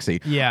I'm sexy.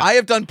 Yeah. I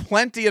have done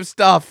plenty of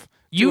stuff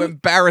to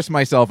embarrass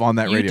myself on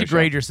that you radio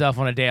degrade show. yourself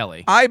on a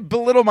daily. I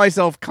belittle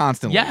myself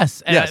constantly.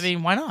 Yes. And yes. I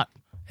mean, why not?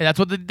 And that's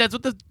what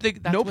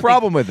the no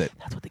problem with it.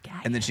 That's what the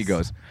guy And then she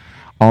goes,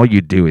 all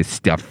you do is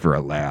stuff for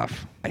a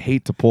laugh. I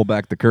hate to pull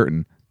back the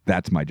curtain.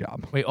 That's my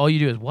job. Wait, all you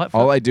do is what?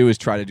 All I do is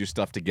try to do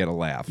stuff to get a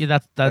laugh. Yeah,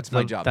 that's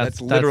my job.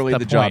 That's literally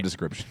the job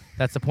description.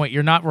 That's the point.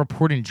 You're not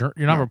reporting. You're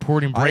not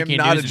reporting breaking news.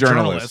 I am not as a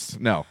journalist.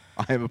 No,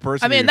 I am a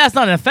person. I mean, that's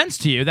not an offense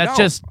to you. That's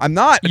just I'm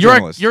not a you're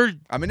journalist.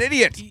 I'm an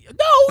idiot.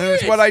 No,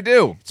 That's what I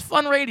do. It's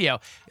fun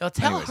radio. You'll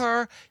tell Anyways.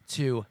 her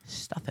to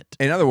stuff it.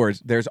 In other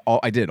words, there's all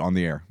I did on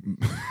the air.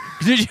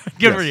 Good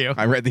Yes, for you.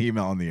 I read the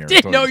email on the air.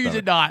 No, you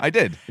did not. I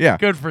did. Yeah.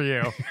 Good for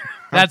you.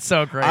 That's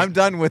so great. I'm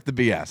done with the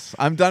BS.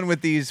 I'm done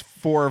with these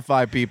 4 or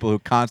 5 people who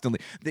constantly.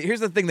 Here's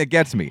the thing that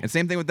gets me, and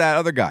same thing with that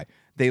other guy.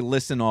 They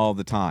listen all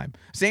the time.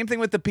 Same thing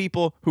with the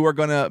people who are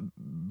going to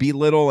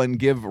belittle and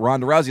give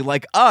Ronda Rousey,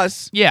 like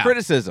us,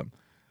 criticism.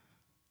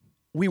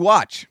 We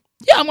watch.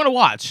 Yeah, I'm going to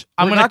watch.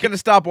 We're not going to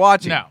stop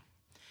watching. No.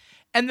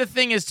 And the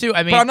thing is, too,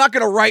 I mean... But I'm not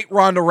going to write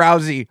Ronda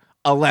Rousey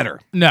a letter.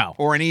 No.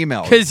 Or an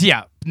email. Because,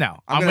 no.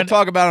 I'm going to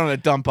talk about it on a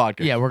dumb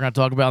podcast. Yeah, we're going to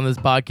talk about it on this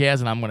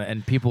podcast,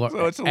 and people are...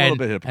 So it's a little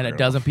bit hypocritical. And a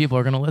dozen people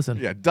are going to listen.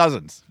 Yeah,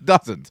 dozens.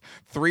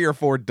 3 or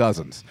 4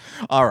 dozens.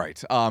 All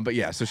right. But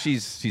yeah, so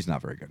she's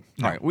not very good.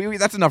 No. All right.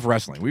 That's enough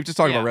wrestling. We've just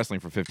talked about wrestling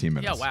for 15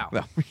 minutes. Yeah,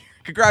 wow.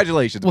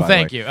 Congratulations, well, by the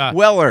thank way. you.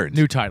 Well earned.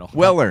 New title.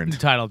 Well earned. New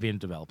title being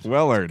developed.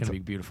 Well earned. It's going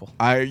to be beautiful.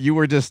 You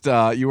were just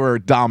you were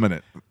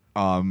dominant,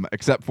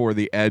 except for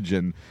the Edge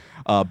and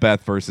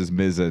Beth versus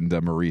Miz and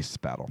Maurice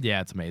battle.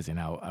 Yeah, it's amazing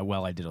how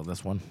well I did on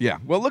this one. Yeah.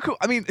 Well, look.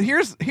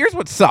 Here's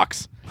what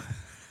sucks.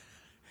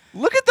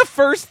 Look at the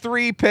first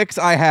 3 picks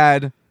I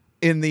had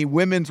in the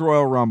Women's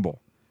Royal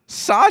Rumble: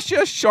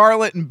 Sasha,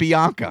 Charlotte, and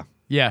Bianca.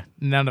 Yeah,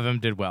 none of them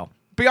did well.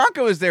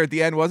 Bianca was there at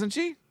the end, wasn't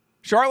she?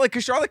 Charlotte,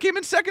 because Charlotte came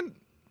in second.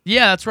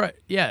 Yeah, that's right.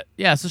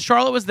 Yeah. So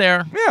Charlotte was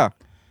there. Yeah.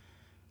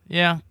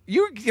 Yeah.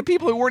 You get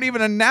people who weren't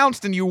even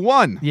announced and you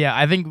won. Yeah,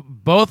 I think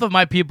both of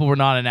my people were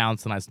not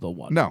announced and I still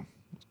won. No.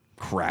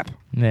 Crap.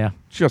 Yeah.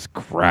 Just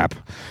crap.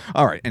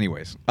 All right.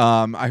 Anyways,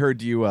 I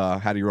heard you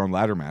had your own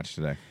ladder match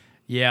today.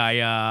 Yeah,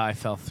 I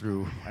fell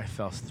through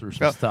some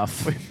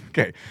stuff.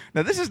 Okay.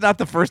 Now this is not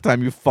the first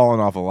time you've fallen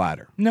off a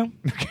ladder. No.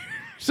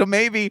 So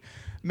maybe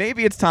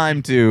it's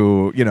time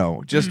to,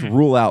 just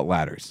rule out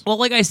ladders. Well,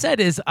 like I said,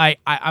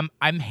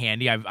 I'm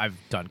handy. I've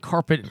done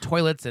carpet and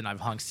toilets, and I've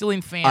hung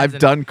ceiling fans. I've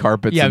done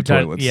carpets and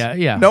toilets.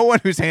 Yeah. No one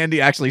who's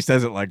handy actually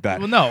says it like that.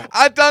 Well, no.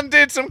 I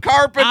did some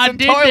carpets and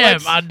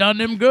toilets. I done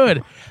them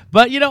good.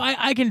 But,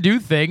 I can do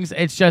things.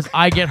 It's just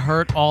I get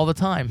hurt all the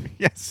time.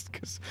 Yes.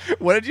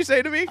 What did you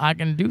say to me? I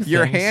can do things.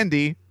 You're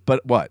handy,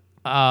 but what?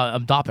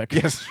 I'm Dopic.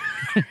 Yes.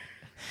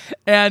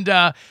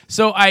 And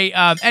so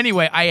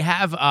anyway, I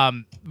have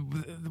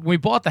when we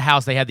bought the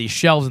house, they had these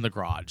shelves in the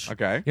garage.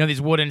 Okay. These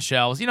wooden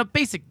shelves,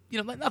 basic,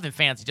 nothing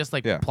fancy, just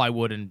like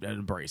plywood and a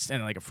brace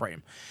and like a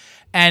frame.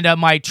 And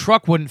my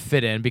truck wouldn't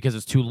fit in because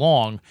it's too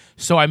long.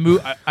 So I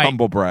moved.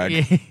 Humble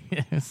brag.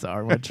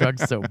 Sorry, my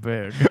truck's so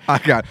big. I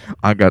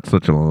got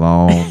such a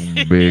long,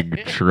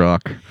 big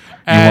truck. You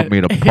want me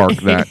to park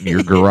that in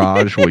your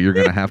garage? Well, you're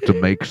going to have to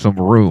make some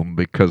room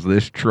because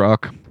this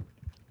truck,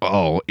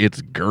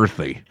 it's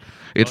girthy.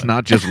 It's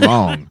not just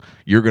long.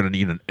 You're going to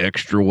need an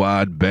extra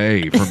wide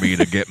bay for me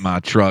to get my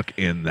truck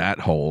in that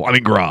hole.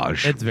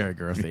 Garage. It's very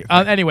girthy.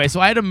 Anyway,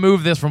 so I had to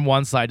move this from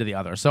one side to the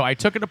other. So I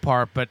took it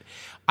apart, but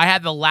I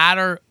had the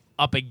ladder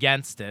up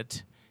against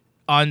it,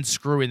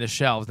 unscrewing the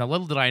shelves. Now,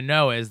 little did I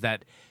know is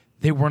that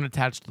they weren't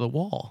attached to the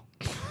wall.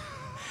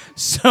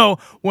 So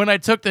when I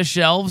took the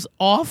shelves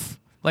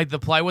off, like the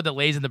plywood that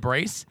lays in the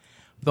brace,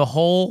 the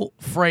whole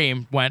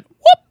frame went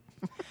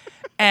whoop,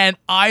 and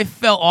I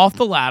fell off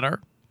the ladder.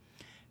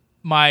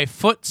 My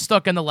foot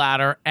stuck in the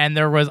ladder, and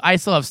I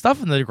still have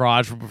stuff in the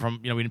garage from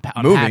we didn't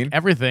unpack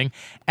everything,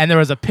 and there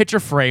was a picture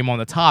frame on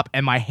the top,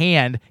 and my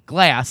hand,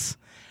 glass.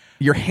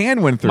 Your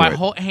hand went through my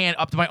whole hand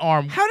up to my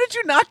arm. How did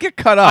you not get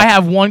cut up? I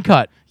have one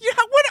cut. You're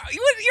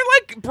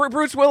like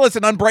Bruce Willis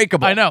in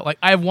Unbreakable. I know. Like,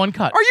 I have one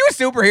cut. Are you a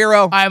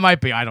superhero? I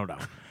might be. I don't know.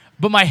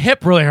 But my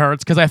hip really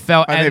hurts because I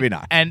fell. And, maybe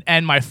not.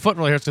 And my foot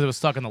really hurts because it was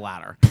stuck in the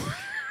ladder.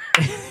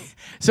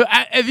 So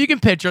if you can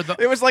picture,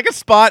 it was like a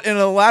spot in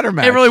a ladder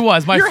match. It really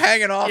was. You're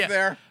hanging off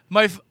there.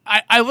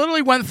 I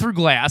literally went through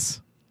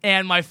glass,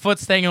 and my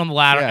foot's hanging on the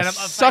ladder. Yeah, and I'm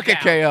suck it,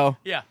 KO.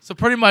 Yeah. So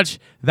pretty much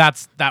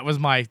that was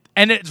my.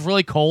 And it's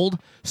really cold,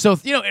 so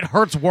it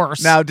hurts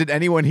worse. Now, did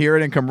anyone hear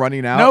it and come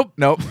running out?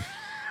 Nope.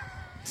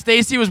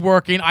 Stacy was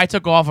working. I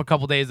took off a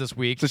couple days this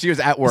week. So she was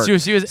at work. She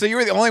was, so you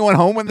were the only one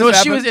home when this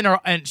happened? She was in her,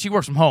 and she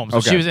works from home,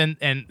 so she was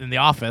in the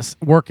office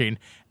working,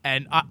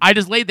 and I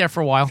just laid there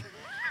for a while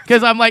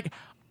because I'm like,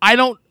 I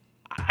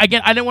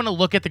didn't want to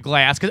look at the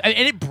glass and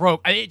it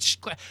broke.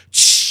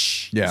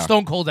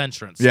 Stone cold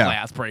entrance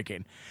glass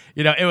breaking.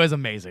 It was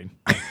amazing.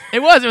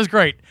 It was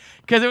great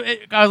because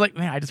I was like,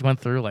 man, I just went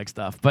through like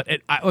stuff. But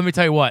let me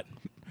tell you what,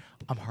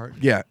 I'm hurt.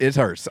 Yeah, it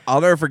hurts.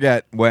 I'll never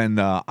forget when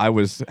I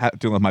was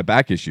dealing with my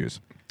back issues,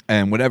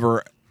 and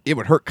whenever it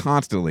would hurt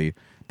constantly.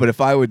 But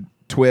if I would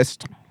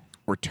twist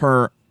or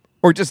turn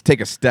or just take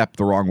a step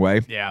the wrong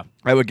way,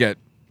 I would it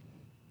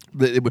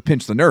would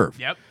pinch the nerve.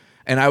 Yep.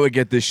 And I would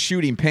get this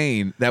shooting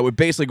pain that would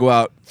basically go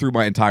out through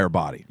my entire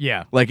body.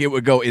 Yeah. Like it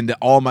would go into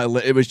all my...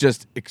 It was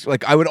just...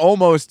 like I would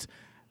almost...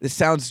 This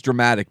sounds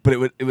dramatic, but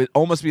it would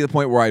almost be the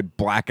point where I'd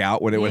black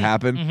out when it would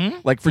happen. Mm-hmm.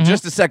 Like for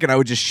just a second, I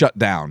would just shut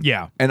down.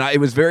 Yeah. And it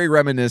was very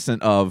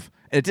reminiscent of...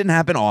 And it didn't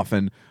happen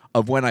often...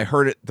 Of when I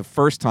heard it the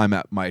first time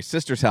at my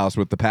sister's house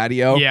with the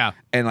patio. Yeah.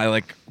 And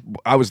I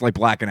was like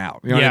blacking out.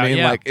 You know what I mean?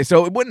 Yeah. Like,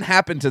 so it wouldn't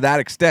happen to that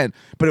extent,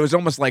 but it was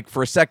almost like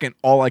for a second,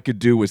 all I could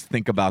do was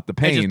think about the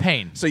pain. It's just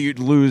pain. So you'd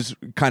lose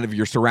kind of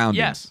your surroundings.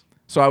 Yes.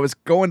 So I was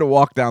going to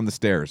walk down the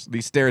stairs,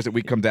 these stairs that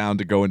we come down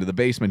to go into the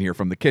basement here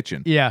from the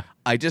kitchen. Yeah.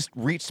 I just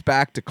reached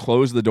back to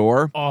close the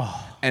door,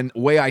 and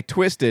the way I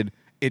twisted,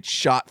 it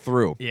shot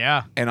through.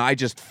 Yeah. And I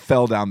just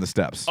fell down the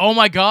steps. Oh,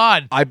 my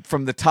God.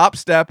 From the top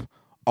step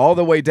all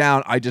the way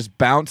down, I just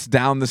bounced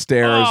down the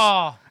stairs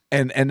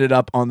and ended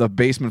up on the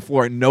basement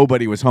floor, and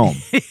nobody was home.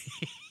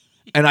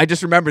 And I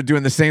just remember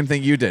doing the same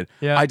thing you did.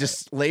 Yeah. I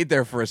just laid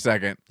there for a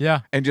second.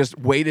 Yeah. And just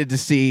waited to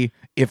see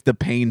if the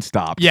pain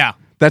stopped. Yeah.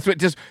 That's what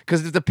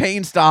because if the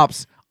pain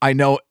stops, I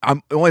know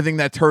the only thing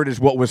that's hurt is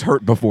what was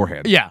hurt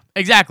beforehand. Yeah,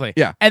 exactly.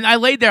 Yeah. And I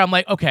laid there. I'm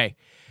like, okay,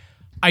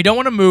 I don't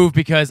want to move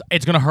because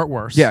it's going to hurt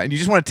worse. Yeah. And you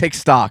just want to take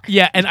stock.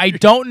 Yeah. And I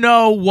don't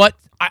know what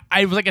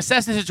I was like,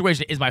 assess the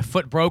situation. Is my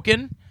foot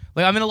broken?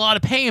 Like, I'm in a lot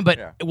of pain,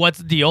 but what's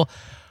the deal?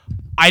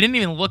 I didn't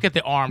even look at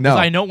the arm because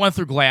I know it went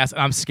through glass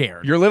and I'm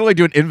scared. You're literally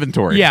doing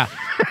inventory. Yeah.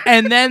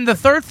 And then the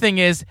third thing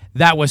is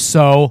that was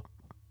so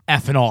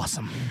effing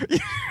awesome.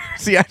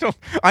 See,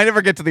 I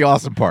never get to the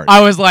awesome part.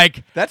 I was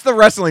like, that's the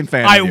wrestling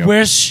fan. I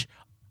wish,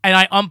 and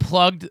I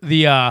unplugged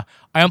I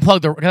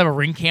have a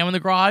ring cam in the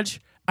garage,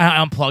 and I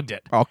unplugged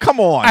it. Oh, come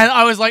on. And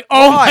I was like,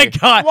 oh my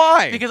God.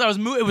 Why? Because it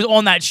was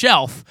on that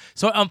shelf.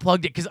 So I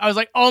unplugged it because I was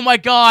like, oh my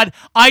God,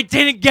 I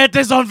didn't get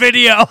this on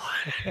video.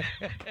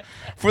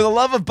 For the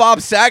love of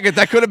Bob Saget,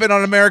 that could have been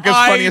on America's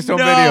Funniest Home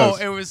Videos.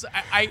 It was.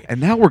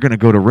 And now we're going to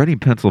go to Reading,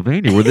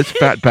 Pennsylvania, where this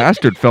fat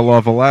bastard fell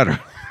off a ladder.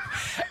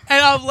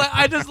 And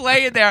I just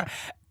lay in there.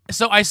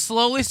 So I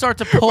slowly start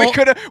to pull. We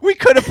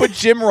could have put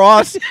Jim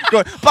Ross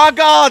going, by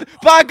God,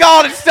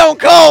 it's Stone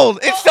Cold.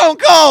 It's Stone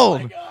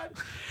Cold.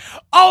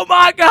 Oh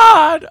my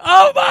God!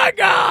 Oh my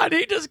God!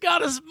 He just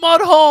got his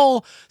mud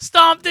hole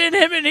stomped in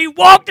him, and he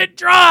walked it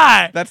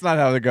dry. That's not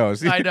how it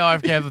goes. I know. I'm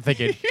kind of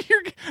thinking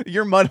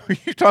you're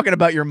talking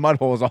about your mud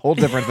hole is a whole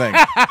different thing.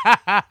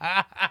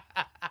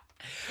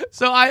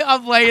 So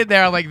I'm laying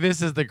there. I'm like,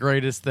 this is the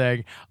greatest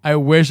thing. I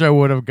wish I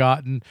would have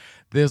gotten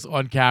this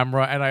on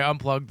camera, and I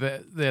unplugged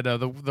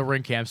the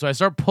ring cam. So I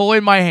start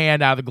pulling my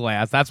hand out of the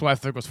glass. That's what I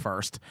think was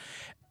first.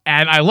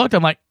 And I looked.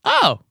 I'm like,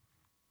 oh.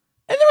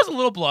 And there was a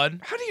little blood.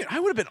 I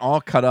would have been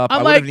all cut up.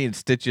 I would have needed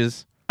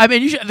stitches. I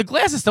mean, the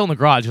glass is still in the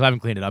garage because I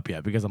haven't cleaned it up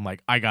yet because I'm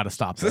like, I got to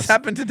stop this. This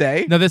happened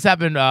today? No, this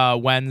happened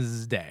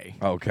Wednesday.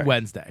 Okay.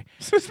 Wednesday.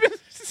 So it's been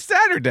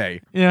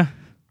Saturday. Yeah.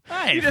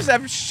 You just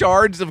have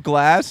shards of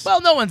glass? Well,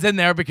 no one's in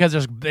there because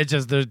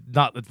it's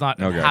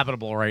not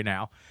habitable right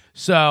now.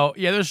 So,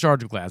 yeah, there's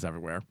shards of glass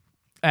everywhere.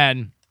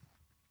 And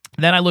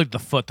then I looked at the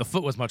foot. The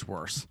foot was much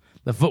worse.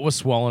 The foot was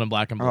swollen and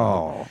black and blue.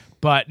 Oh.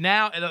 But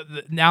now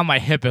my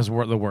hip is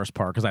the worst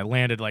part because I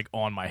landed like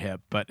on my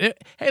hip. But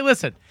hey,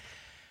 listen,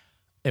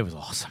 it was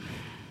awesome.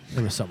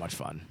 It was so much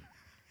fun.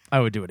 I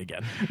would do it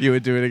again. You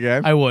would do it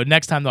again? I would.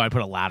 Next time though, I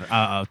put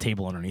a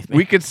table underneath me.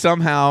 We could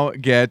somehow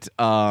get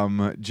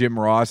Jim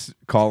Ross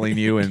calling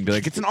you and be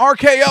like, "It's an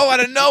RKO out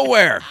of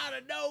nowhere." Out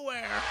of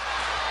nowhere.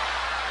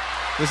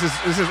 This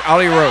is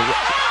Ali Road.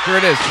 Here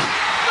it is.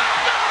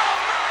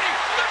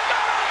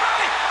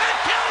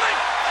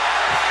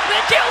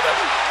 Killed him.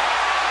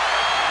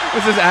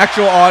 This is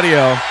actual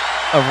audio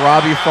of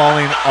Robbie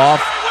falling off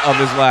of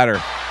his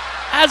ladder.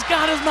 As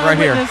God is my right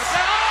witness.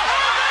 Here.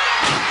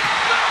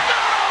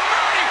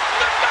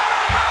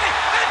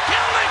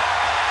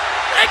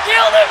 They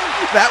killed him.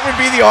 That would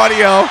be the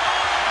audio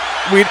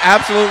we'd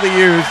absolutely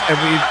use, and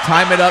we'd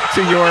time it up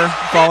to your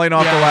falling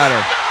off the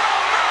ladder.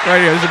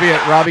 Right here. This would be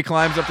it. Robbie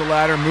climbs up the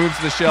ladder, moves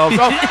the shelves.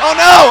 Oh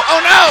no! Oh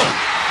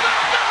no!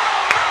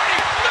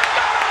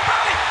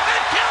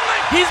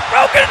 He's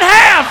broken in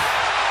half!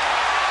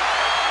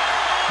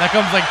 That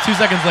comes like 2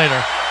 seconds later.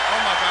 Oh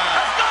my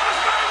God.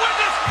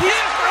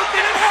 He's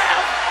broken in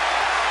half!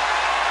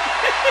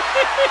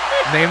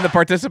 Name the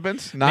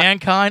participants.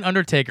 Mankind,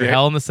 Undertaker,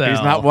 Hell in the Cell.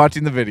 He's not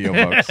watching the video,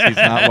 folks. He's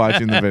not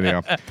watching the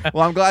video.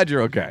 Well, I'm glad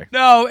you're okay.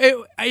 No,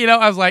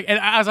 I was like, and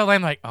as I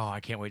was like, oh,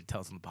 I can't wait to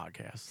tell us on the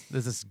podcast.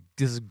 This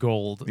is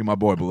gold. You're my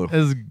boy, Blue.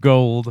 This is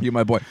gold. You're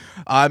my boy.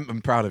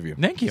 I'm proud of you.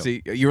 Thank you.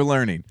 See, you're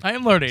learning. I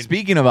am learning.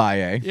 Speaking of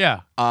IA,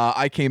 yeah,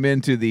 I came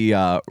into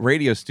the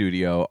radio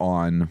studio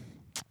on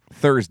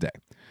Thursday,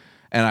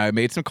 and I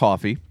made some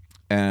coffee.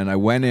 And I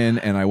went in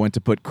and I went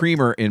to put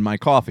creamer in my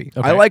coffee.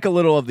 Okay. I like a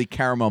little of the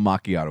caramel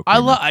macchiato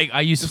creamer.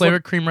 I use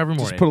flavored creamer every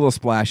morning. Just put a little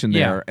splash in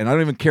there. Yeah. And I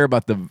don't even care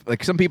about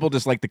some people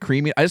just like the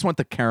creamy. I just want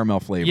the caramel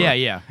flavor.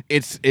 Yeah.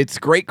 It's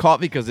great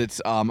coffee because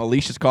it's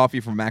Alicia's coffee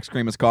from Max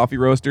Crema's Coffee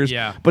Roasters.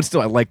 Yeah. But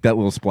still, I like that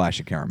little splash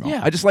of caramel.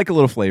 Yeah. I just like a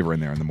little flavor in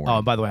there in the morning. Oh,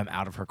 and by the way, I'm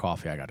out of her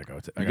coffee. I got to go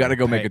to. You got to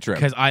go make a trip.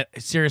 Because that I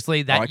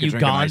could drink a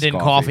nice Ugandan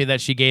coffee. coffee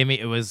that she gave me,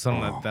 it was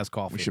some of the best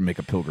coffee. We should make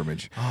a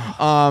pilgrimage.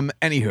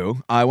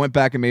 Anywho, I went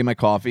back and made my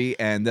coffee,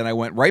 and then I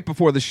went right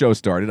before the show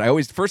started.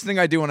 First thing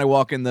I do when I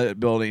walk in the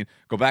building,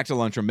 go back to the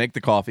lunchroom, make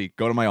the coffee,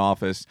 go to my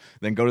office,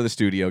 then go to the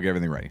studio, get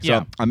everything ready. Yeah.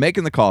 So I'm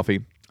making the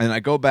coffee, and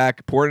I go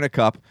back, pour it in a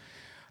cup.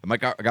 I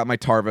got my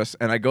Tarvis,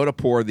 and I go to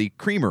pour the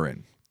creamer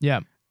in. Yeah.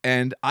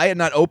 and I had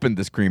not opened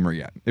this creamer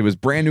yet. It was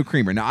brand new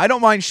creamer. Now, I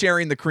don't mind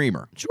sharing the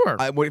creamer. Sure.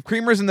 If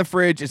creamer's in the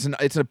fridge,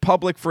 it's a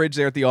public fridge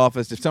there at the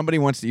office. If somebody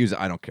wants to use it,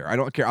 I don't care.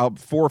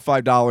 $4 or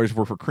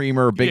 $5 for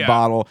creamer, big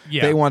bottle.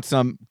 Yeah. They want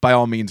some, by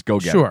all means, go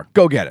get it. Sure.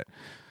 Go get it.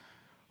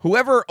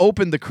 Whoever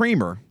opened the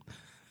creamer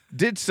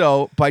did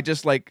so by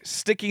just like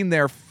sticking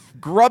their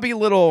grubby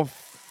little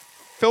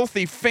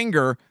filthy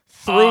finger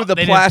through the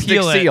plastic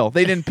seal.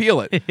 They didn't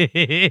peel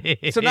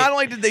it. So not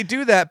only did they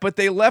do that, but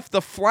they left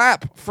the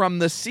flap from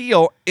the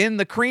seal in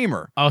the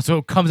creamer. Oh, so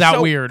it comes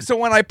out weird. So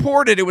when I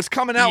poured it, it was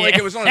coming out like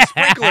it was on a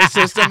sprinkler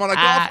system on a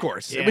golf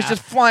course. It was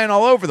just flying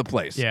all over the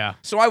place. Yeah.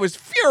 So I was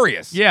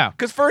furious. Yeah.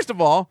 Because first of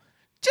all,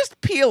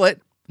 just peel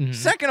it.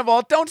 Second of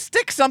all, don't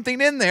stick something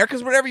in there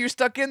because whatever you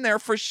stuck in there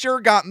for sure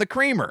got in the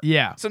creamer.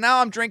 Yeah. So now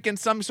I'm drinking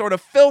some sort of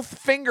filth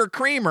finger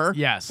creamer.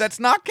 Yes. That's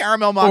not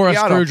caramel macchiato. Or a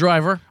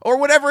screwdriver. Or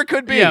whatever it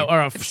could be. Yeah,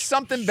 or it's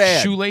something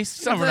bad. Shoelace.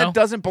 Something that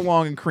doesn't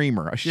belong in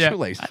creamer. A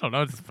shoelace. I don't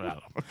know.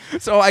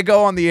 So I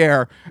go on the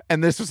air,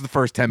 and this was the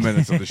first 10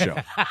 minutes of the show.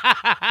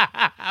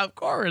 Of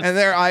course. And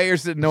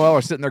Noelle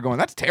are sitting there going,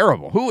 that's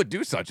terrible. Who would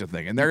do such a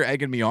thing? And they're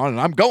egging me on,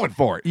 and I'm going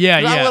for it. Yeah,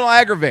 I'm a little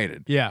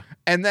aggravated. Yeah.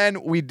 And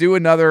then we do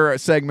another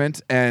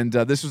segment, and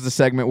this was the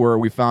segment where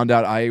we found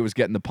out IA was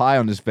getting the pie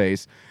on his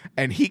face,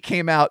 and he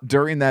came out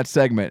during that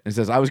segment and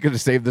says, I was going to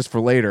save this for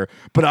later,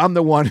 but I'm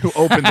the one who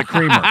opened the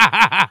creamer.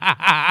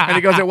 And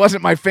he goes, it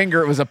wasn't my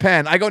finger, it was a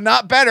pen. I go,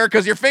 not better,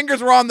 because your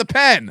fingers were on the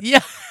pen. Yeah.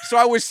 So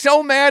I was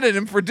so mad at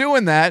him for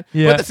doing that,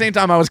 Yeah. but at the same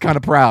time, I was kind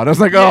of proud. I was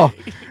like, oh,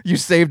 you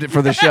saved it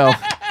for the show.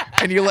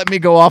 And you let me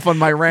go off on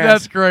my rant.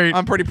 That's great.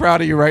 I'm pretty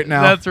proud of you right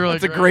now. That's really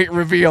It's a great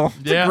reveal.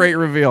 It's a great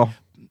reveal.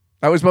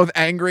 I was both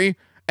angry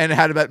and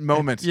had that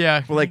moment.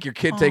 Yeah. Where like your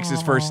kid takes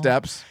his first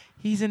steps.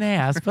 He's an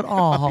ass, but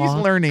He's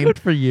learning. Good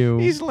for you.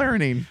 He's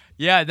learning.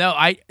 Yeah, no,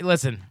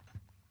 listen.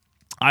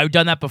 I've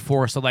done that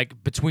before. So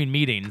like between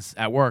meetings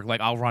at work,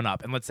 like I'll run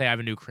up and let's say I have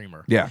a new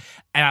creamer. Yeah.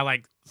 And I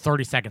like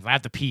 30 seconds. I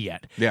have to pee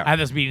yet. Yeah. I have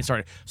this meeting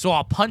started. So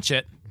I'll punch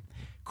it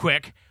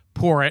quick,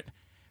 pour it,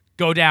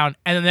 go down,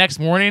 and then the next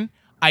morning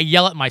I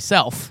yell at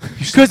myself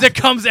because it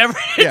comes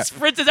it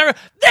sprints everywhere.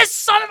 This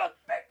son of a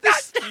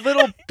this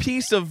little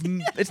piece of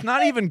it's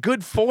not even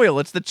good foil.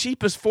 It's the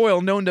cheapest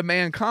foil known to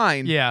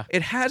mankind. Yeah.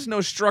 It has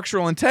no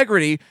structural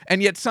integrity,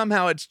 and yet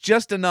somehow it's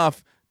just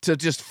enough to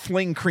just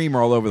fling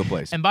creamer all over the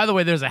place. And by the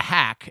way, there's a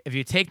hack. If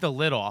you take the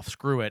lid off,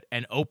 screw it,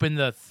 and open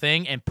the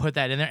thing and put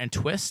that in there and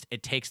twist,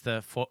 it takes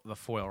the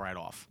foil right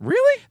off.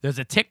 Really? There's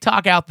a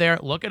TikTok out there.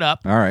 Look it up.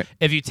 All right.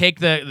 If you take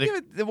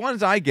the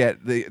ones I get,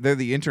 they're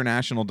the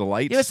International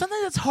Delights. yeah, it's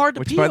something that's hard to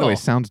which, peel. by the way,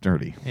 sounds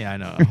dirty. Yeah, I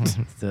know. It's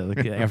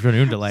the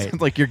afternoon delight.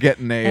 Sounds like you're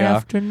getting a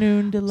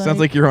Afternoon delight. Sounds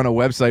like you're on a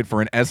website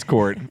for an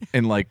escort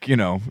in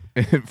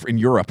in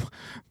Europe.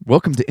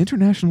 Welcome to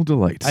International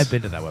Delights. I've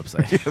been to that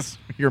website. Yes,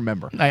 you're a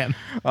member. I am.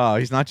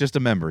 He's not just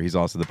a member; he's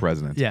also the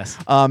president. Yes.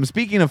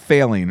 Speaking of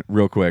failing,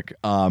 real quick,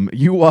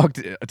 you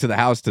walked to the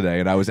house today,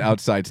 and I was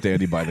outside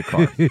standing by the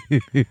car,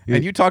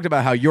 and you talked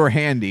about how you're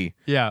handy,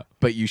 Yeah.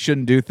 but you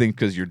shouldn't do things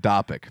because you're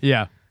Dopic.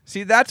 Yeah.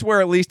 See, that's where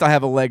at least I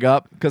have a leg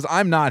up because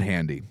I'm not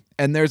handy,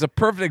 and there's a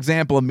perfect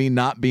example of me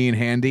not being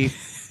handy.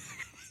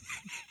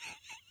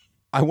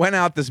 I went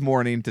out this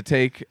morning to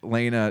take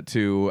Lena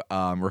to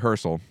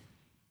rehearsal,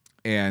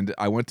 and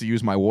I went to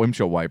use my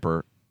windshield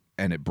wiper,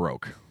 and it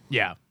broke.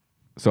 Yeah.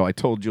 So I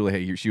told Julie,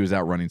 hey, she was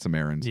out running some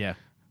errands. Yeah.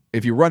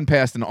 If you run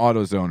past an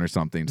AutoZone or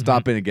something,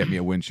 stop in and get me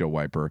a windshield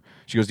wiper.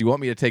 She goes, do you want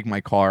me to take my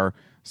car?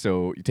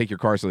 So you take your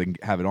car so they can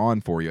have it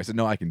on for you. I said,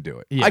 no, I can do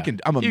it. Yeah.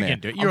 I'm a You man. can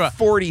do it. I'm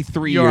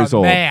 43 you're years a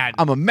old. man.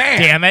 I'm a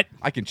man. Damn it.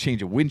 I can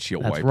change a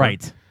windshield That's wiper.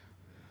 right.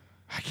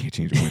 I can't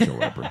change a windshield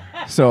wiper.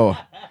 So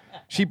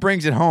she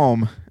brings it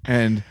home,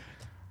 and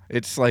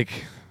it's like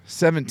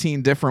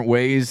 17 different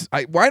ways.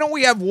 Why don't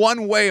we have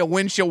one way a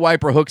windshield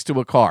wiper hooks to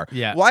a car?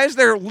 Yeah. Why is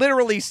there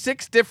literally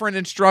 6 different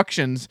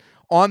instructions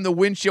on the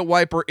windshield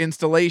wiper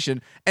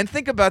installation? And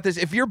think about this.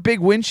 If you're big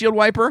windshield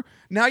wiper,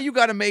 now you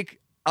got to make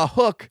a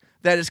hook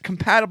that is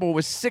compatible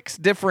with 6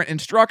 different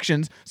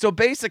instructions. So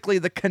basically,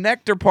 the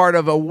connector part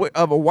of a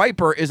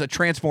wiper is a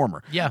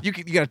transformer. Yeah. You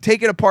got to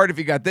take it apart if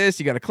you got this.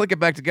 You got to click it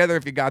back together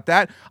if you got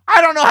that.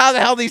 I don't know how the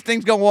hell these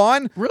things go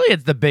on. Really,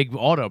 it's the big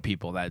auto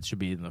people that should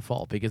be in the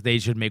fault because they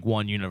should make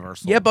one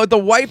universal. Yeah, but the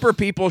wiper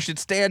people should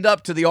stand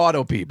up to the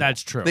auto people.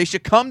 That's true. They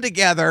should come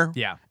together.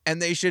 Yeah. And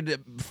they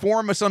should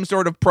form some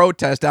sort of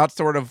protest out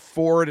sort of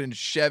Ford and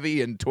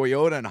Chevy and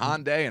Toyota and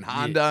Hyundai and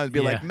Honda and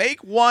be like,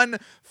 make one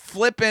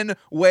flippin'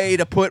 way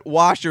to put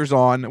washers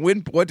on,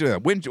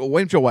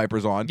 windshield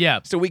wipers on,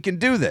 so we can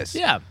do this.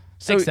 Yeah,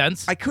 so makes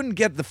sense. I couldn't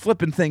get the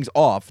flippin' things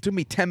off. It took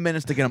me 10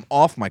 minutes to get them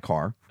off my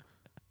car.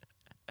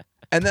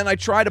 And then I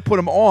try to put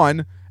them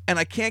on, and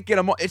I can't get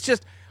them on. It's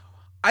just,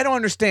 I don't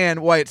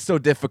understand why it's so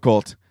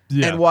difficult.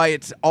 Yeah. And why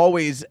it's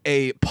always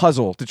a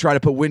puzzle to try to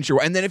put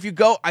windshield. And then if you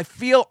go, I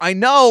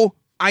know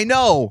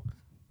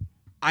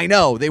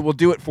they will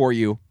do it for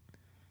you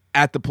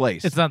at the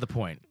place. It's not the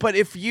point. But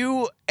if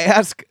you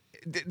ask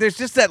there's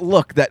just that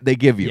look that they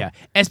give you. Yeah,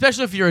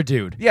 especially if you're a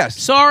dude. Yes.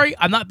 Sorry,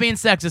 I'm not being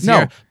sexist No.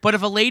 here, but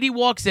if a lady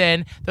walks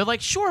in, they're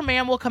like, "Sure,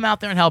 ma'am, we'll come out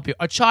there and help you."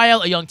 A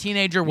child, a young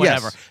teenager,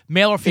 whatever, Yes.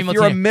 male or female. If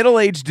you're a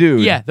middle-aged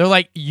dude, yeah, they're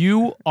like,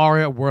 "You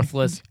are a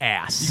worthless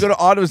ass." you go to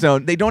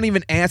AutoZone, they don't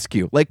even ask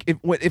you. Like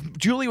if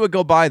Julie would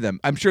go buy them,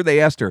 I'm sure they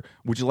asked her,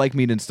 "Would you like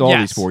me to install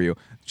Yes. these for you?"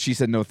 She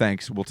said, "No,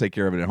 thanks. We'll take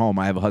care of it at home.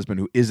 I have a husband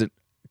who isn't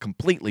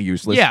completely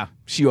useless." Yeah.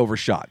 She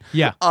overshot.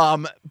 Yeah.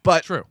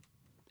 But True.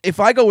 if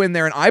I go in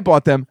there and I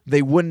bought them,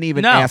 they wouldn't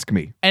even No. ask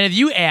me, And if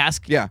you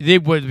ask, Yeah. they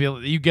would be.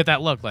 You get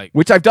that look like,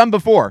 which I've done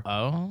before.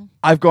 "Oh,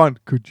 I've gone,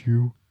 Could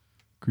you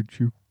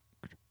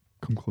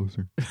come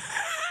closer?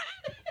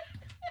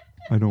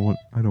 I don't want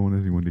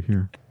anyone to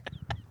hear.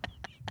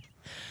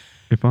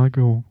 If I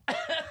go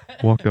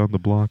walk down the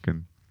block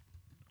and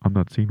I'm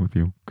not seen with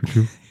you, could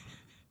you,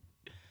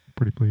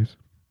 pretty please,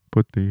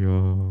 put the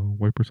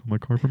wipers on my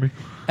car for me?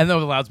 And then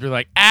the loudspeaker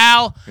like,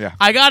 "Al, Yeah.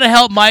 I gotta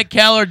help Mike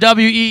Keller,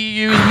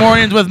 WEU's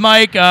Mornings with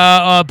Mike.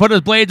 Put his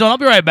blades on. I'll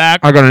be right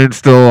back." I got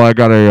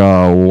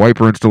a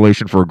wiper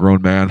installation for a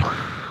grown man.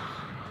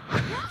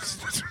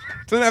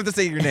 Doesn't have to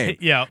say your name.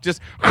 Yeah. Just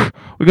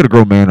We got a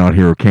grown man out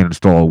here who can't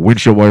install a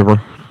windshield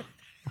wiper.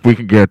 If we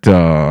can get,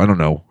 I don't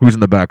know, who's in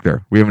the back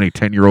there? We have any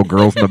 10-year-old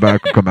girls in the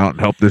back who come out and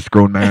help this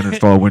grown man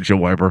install a windshield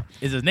wiper?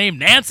 Is his name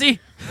Nancy?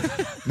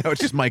 no, it's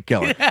just Mike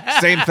Keller.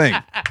 Same thing.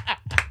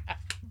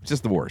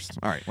 Just the worst.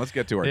 All right, let's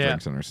get to our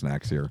drinks and our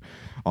snacks here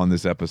on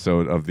this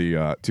episode of the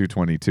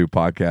 222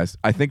 podcast.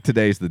 I think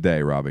today's the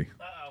day, Robbie.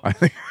 I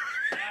think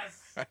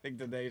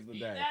today's the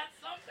day.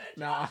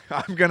 Now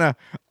I'm gonna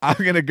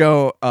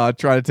go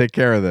try to take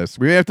care of this.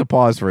 We may have to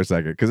pause for a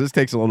second because this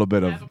takes a little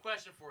bit I of. have a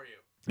question for you.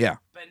 Yeah.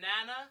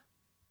 Banana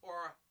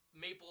or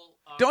maple?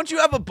 Don't you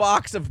have a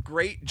box of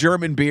great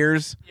German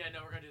beers? Yeah, no,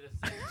 we're gonna do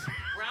this.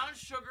 Brown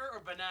sugar or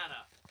banana?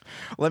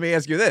 Let me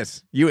ask you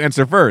this. You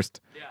answer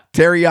first. Yeah.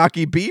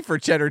 Teriyaki beef or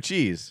cheddar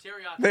cheese?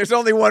 Teriyaki. There's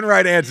only one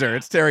right answer. Yeah.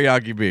 It's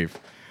teriyaki beef.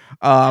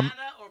 Banana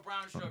or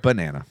brown sugar?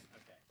 Banana.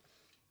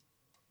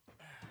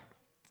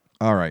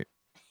 All right.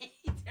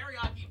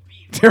 Teriyaki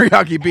beef.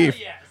 Teriyaki beef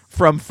yes.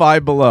 from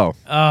Five Below.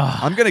 Ugh.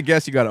 I'm going to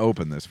guess you got to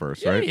open this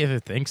first, right? Yeah, I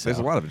think so. There's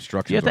a lot of Do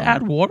instructions. you have to on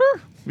add it. water?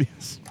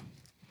 Yes.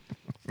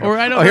 Or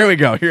I don't Oh, here know. we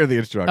go. Here are the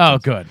instructions. Oh,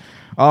 good.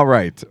 All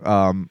right.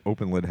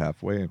 Open lid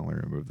halfway and only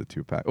remove the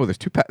 2-pack. Oh, there's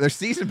 2-pack. There's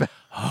season pack.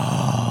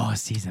 Oh,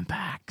 season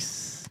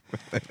packs.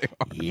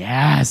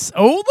 Yes.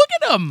 Oh, look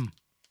at them.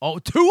 Oh,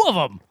 2 of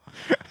them.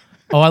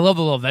 Oh, I love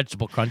the little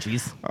vegetable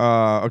crunchies.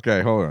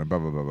 Okay, hold on. Blah,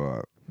 blah,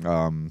 blah,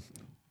 blah.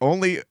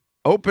 Only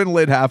open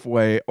lid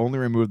halfway. Only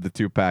remove the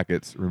 2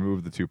 packets.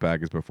 Remove the 2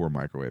 packets before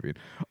microwaving.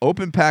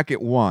 Open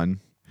packet 1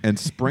 and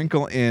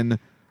sprinkle in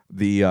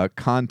the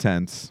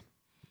contents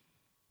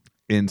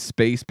in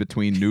space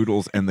between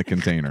noodles and the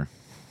container.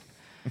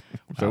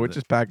 So which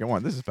is packet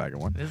 1? This is packet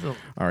 1.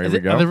 All right, here we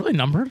go. Are they really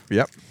numbered?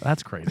 Yep.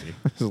 That's crazy.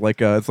 This is like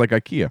it's like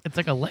IKEA. It's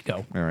like a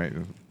Lego. All right.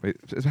 Wait,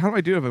 how do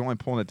I do it if I'm only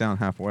pulling it down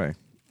halfway?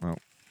 Well,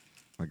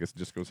 I guess it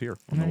just goes here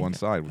on the one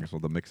side. We're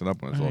supposed to mix it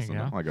up when it's There also you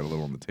go. done. I got a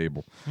little on the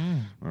table.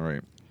 All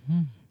right.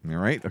 All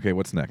right. Okay,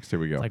 what's next? Here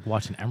we go. It's like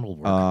watching Emerald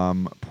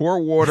work. Pour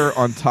water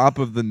on top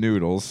of the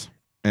noodles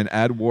and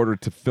add water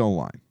to fill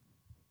line.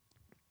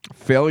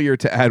 Failure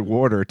to add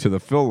water to the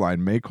fill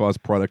line may cause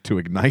product to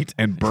ignite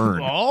and burn.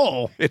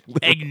 Oh, It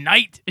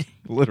ignite.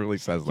 literally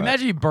says that.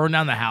 Imagine you burn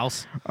down the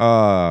house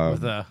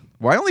with a.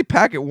 Why only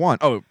packet 1?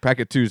 Oh,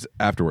 packet 2's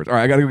afterwards. All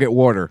right, I got to go get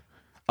water.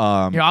 Here,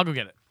 I'll go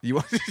get it. You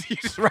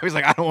just Robbie's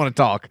like, I don't want to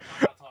talk.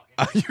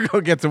 You go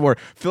get some water.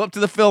 Fill up to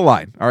the fill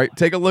line. All right,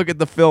 take a look at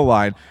the fill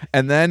line,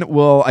 and then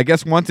I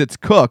guess once it's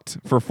cooked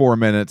for 4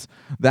 minutes,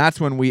 that's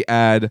when we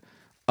add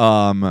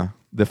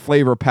the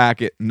flavor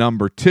packet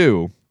number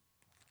 2.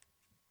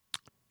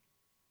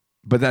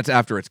 But that's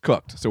after it's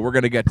cooked. So we're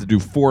gonna get to do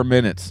 4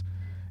 minutes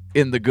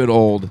in the good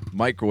old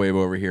microwave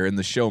over here in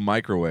the show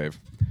microwave.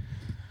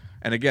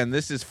 And again,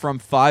 this is from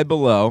Five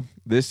Below.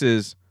 This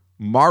is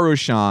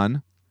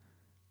Maruchan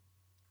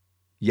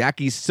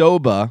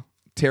Yakisoba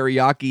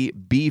teriyaki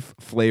beef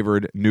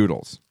flavored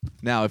noodles.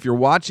 Now, if you're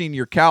watching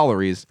your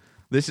calories,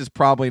 this is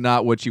probably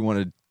not what you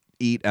want to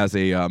eat as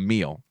a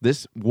meal.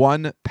 This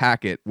one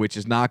packet, which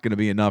is not going to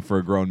be enough for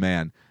a grown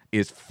man,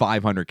 is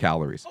 500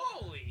 calories.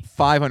 Holy.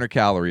 500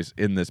 calories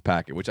in this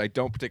packet, which I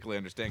don't particularly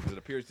understand because it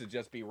appears to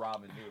just be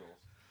ramen noodles.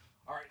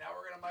 All right, now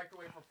we're going to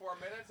microwave for 4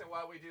 minutes, and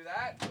while we do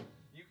that,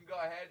 you can go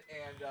ahead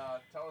and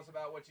tell us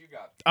about what you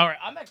got. All right,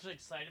 I'm actually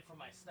excited for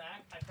my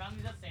snack. I found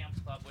these at Sam's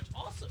Club, which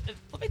also,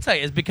 let me tell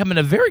you, is becoming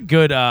a very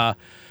good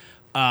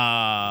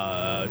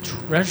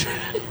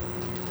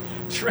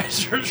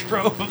treasure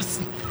trove of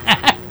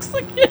snacks.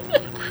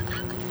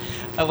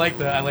 I like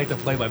the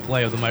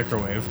play-by-play of the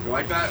microwave. You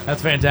like that?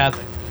 That's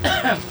fantastic.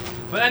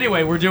 But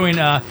anyway, we're doing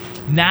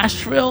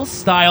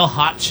Nashville-style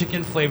hot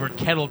chicken-flavored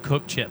kettle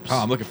cooked chips. Oh,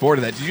 I'm looking forward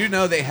to that. Did you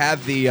know they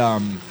have the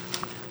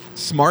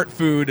Smart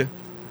Food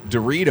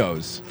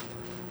Doritos?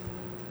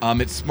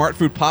 It's Smart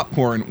Food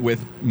popcorn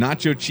with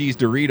nacho cheese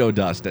Dorito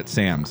dust at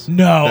Sam's.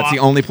 No. That's the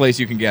only place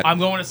you can get it. I'm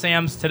going to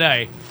Sam's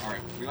today. All right.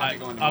 We might be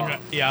going tomorrow. I'm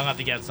going to have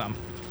to get some.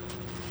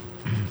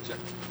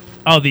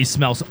 Oh, these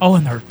smells. Oh,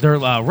 and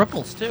they're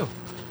ripples too.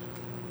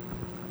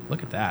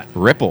 Look at that.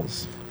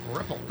 Ripples.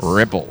 Ripples.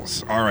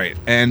 Ripples. All right.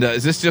 And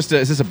is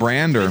this a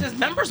brand or? This is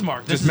Members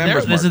Mark. Just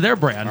Members Mark. This is their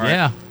brand. All right.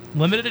 Yeah.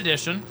 Limited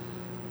edition.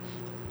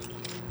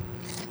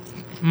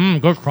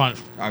 Good crunch.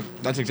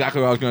 That's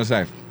exactly what I was going to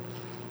say.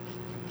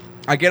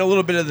 I get a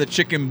little bit of the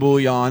chicken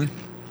bouillon.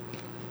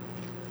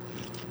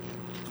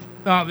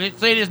 They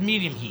say it is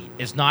medium heat.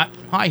 It's not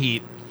high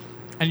heat.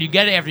 And you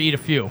get it after you eat a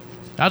few.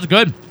 That's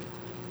good.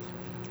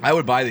 I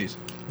would buy these.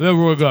 They're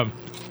really good.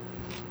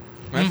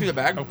 Can I see the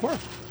bag? Of course.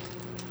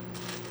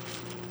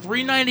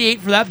 $3.98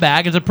 for that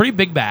bag. It's a pretty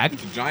big bag.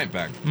 It's a giant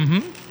bag.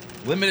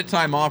 Mm-hmm. Limited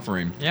time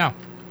offering. Yeah.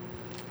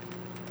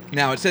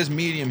 Now, it says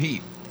medium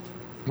heat.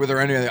 Were there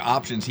any other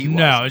options heat-wise?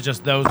 No, it's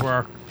just those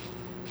were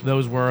that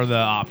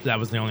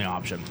was the only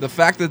option. The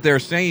fact that they're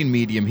saying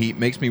medium heat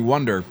makes me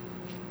wonder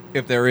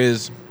if there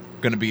is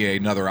going to be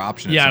another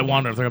option. Yeah, I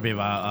wonder if there's going to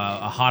be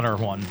a hotter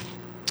one.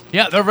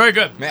 Yeah, they're very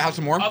good. May I have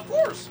some more? Of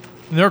course.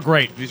 They're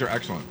great. These are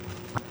excellent.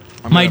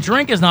 My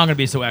drink is not going to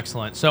be so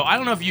excellent. So I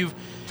don't know if you've...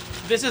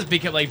 This is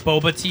because like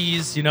boba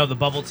teas, you know, the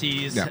bubble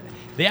teas. Yeah.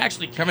 They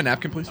actually... Can I have a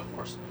napkin, please? Of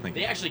course. Thank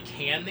They you. actually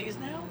can these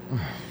now.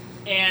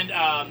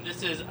 And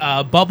this is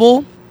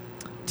bubble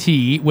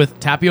tea with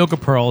tapioca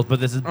pearls, but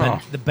this is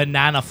the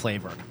banana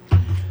flavored.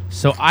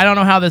 So I don't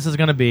know how this is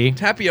going to be.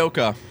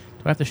 Tapioca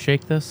Do I have to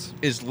shake this?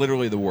 is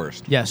literally the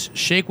worst. Yes.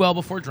 Shake well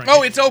before drinking.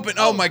 Oh, it's open.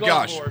 Oh, my good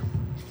gosh. Lord.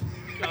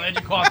 Glad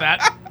you caught that.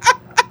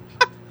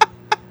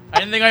 I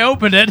didn't think I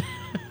opened it.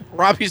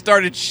 Robbie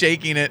started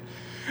shaking it,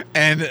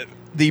 and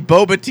the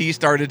boba tea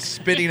started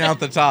spitting out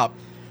the top.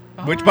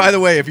 Which, by the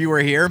way, if you were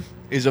here,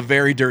 is a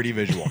very dirty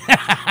visual.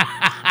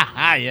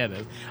 Yeah, it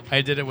is. I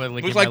did it with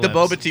Looks like the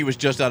boba tea was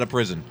just out of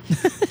prison.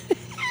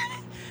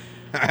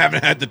 I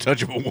haven't had the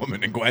touch of a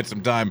woman in quite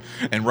some time.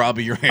 And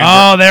Robbie, your hands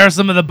Oh, there's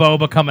some of the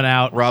boba coming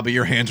out. Robbie,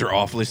 your hands are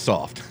awfully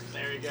soft.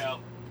 There you go.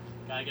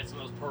 Gotta get some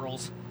of those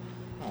pearls.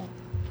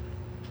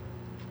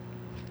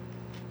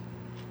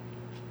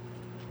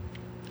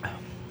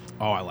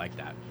 Oh, I like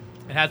that.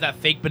 It has that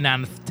fake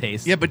banana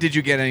taste. Yeah, but did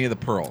you get any of the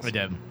pearls? I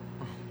did.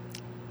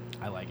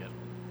 I like it.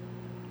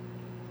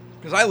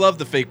 Because I love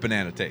the fake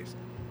banana taste.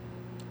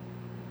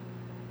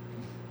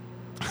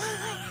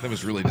 That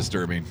was really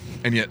disturbing,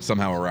 and yet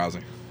somehow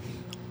arousing.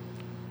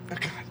 Oh,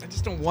 God, I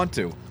just don't want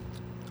to.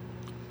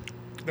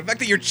 The fact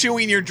that you're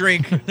chewing your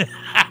drink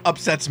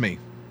upsets me.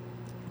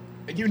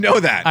 And you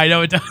know that. I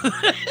know it does.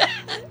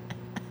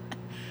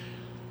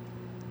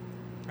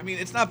 I mean,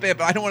 it's not bad,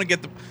 but I don't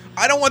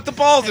want the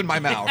balls in my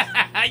mouth.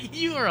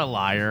 You are a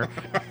liar.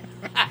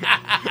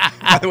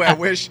 By the way,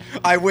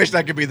 I wish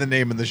that could be the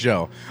name of the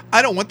show.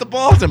 I don't want the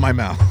balls in my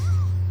mouth.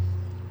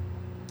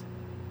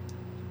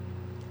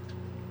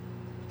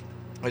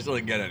 I still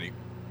didn't get any.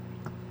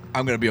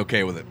 I'm going to be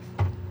okay with it.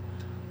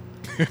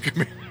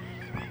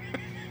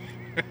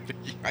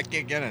 I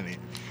can't get any.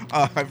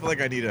 I feel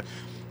like I need a...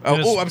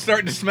 Oh, I'm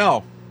starting to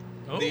smell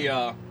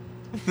the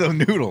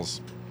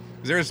noodles.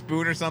 Is there a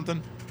spoon or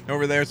something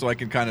over there so I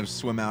can kind of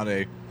swim out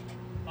a...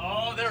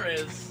 Oh, there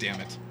is.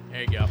 Damn it.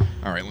 There you go.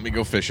 All right, let me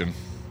go fishing.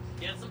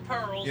 Get some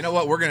pearls. You know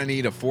what? We're going to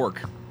need a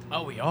fork.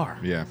 Oh, we are.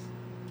 Yeah.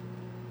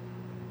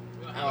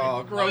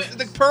 Oh, gross.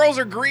 The pearls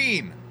are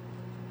green.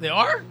 They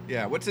are?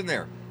 Yeah, what's in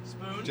there?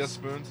 Spoons. Just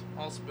spoons?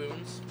 All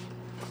spoons.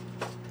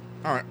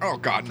 All right. Oh,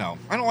 God, no.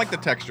 I don't like the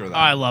texture of that.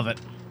 I love it.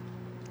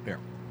 Here.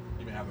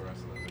 You can have the rest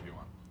of this if you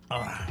want.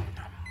 Oh.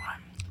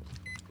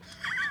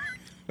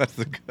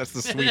 That's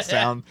the sweet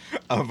sound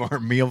of our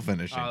meal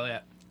finishing. Oh,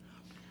 yeah.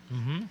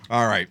 Mm-hmm.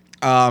 All right.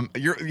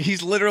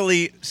 He's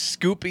literally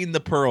scooping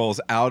the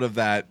pearls out of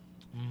that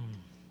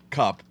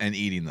cup and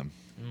eating them.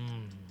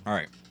 All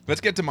right. Let's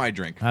get to my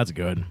drink That's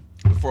good.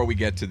 before we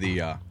get to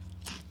the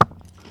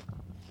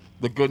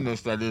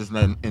goodness that is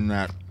in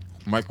that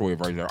microwave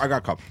right there. I got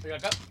a cup. You got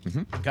a cup?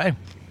 Mm-hmm. Okay.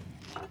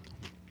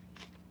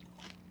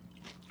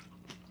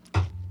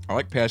 I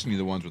like passing you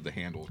the ones with the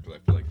handles because I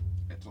feel like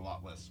it's a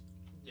lot less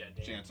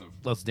chance of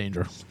Less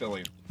danger.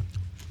 spilling.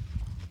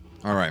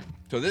 All right.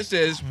 So this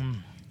is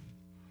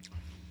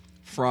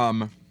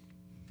from...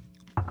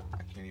 I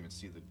can't even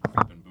see the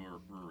flipping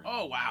brewery.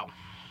 Oh, wow.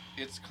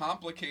 It's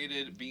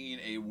Complicated Being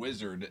a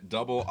Wizard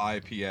Double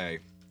IPA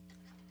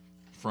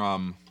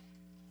from...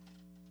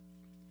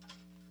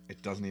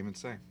 It doesn't even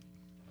say.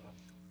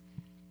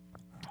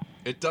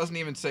 It doesn't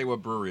even say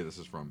what brewery this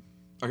is from.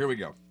 Oh, here we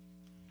go.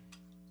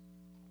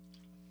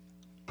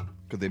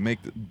 Could they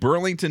make the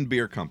Burlington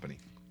Beer Company?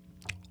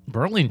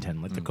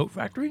 Burlington, like the Coke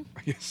factory?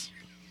 Yes.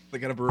 They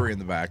got a brewery in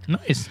the back.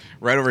 Nice.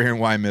 Right over here in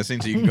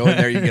Wyomissing. So you can go in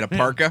there, you can get a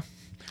parka,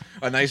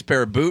 a nice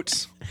pair of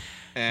boots,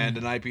 and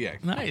an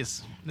IPA.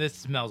 Nice. This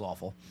smells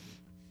awful.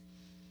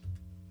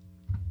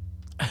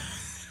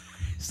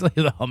 It's like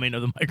the humming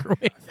of the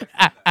microwave.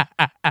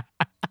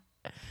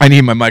 I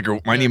need my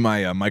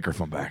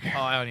microphone back. Oh,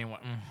 I don't even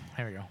want...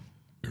 Here we go.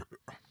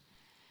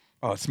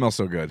 Oh, it smells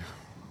so good.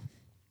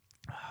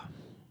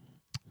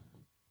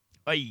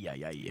 Ay,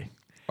 ay, ay.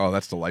 Oh,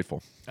 that's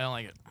delightful. I don't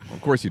like it. Of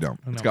course you don't.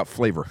 It's got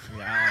flavor.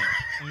 Yeah, I don't like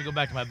it. Let me go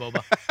back to my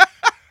boba.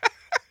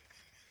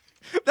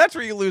 That's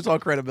where you lose all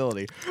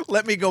credibility.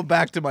 Let me go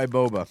back to my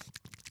boba.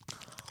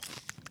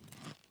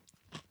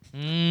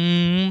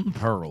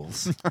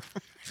 Pearls.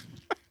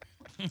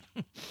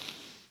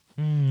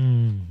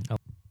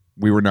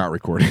 We were not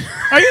recording.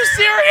 Are you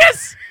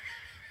serious?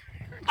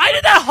 I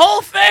did that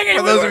whole thing. And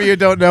For those of you who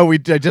don't know, I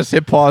just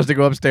hit pause to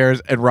go upstairs,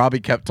 and Robbie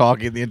kept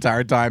talking the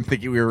entire time,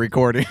 thinking we were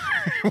recording.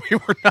 We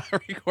were not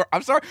recording.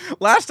 I'm sorry.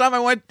 Last time I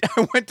went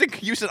to.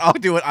 You said I'll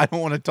do it. I don't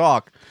want to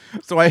talk,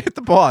 so I hit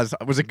the pause.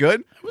 Was it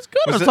good? It was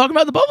good. I was talking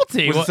about the bubble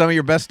tea. Was it some of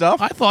your best stuff?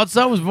 I thought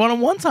so. It was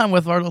one-on-one time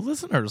with our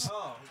listeners.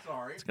 Oh,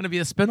 sorry. It's gonna be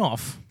a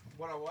spin-off.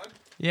 101.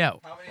 Yeah.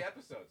 How many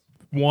episodes?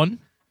 One.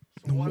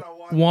 So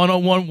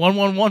 101.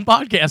 111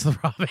 podcast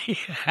with Robbie.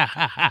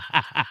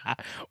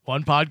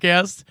 One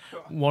podcast,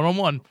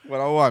 101.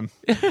 101.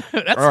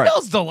 That All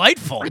smells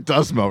delightful. It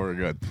does smell very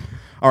good.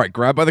 All right,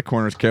 grab by the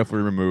corners,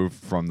 carefully remove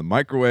from the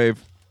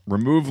microwave.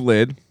 Remove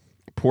lid.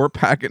 Pour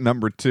packet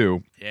number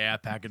 2. Yeah,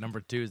 packet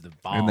number 2 is the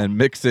bomb. And then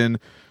mix in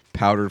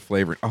powdered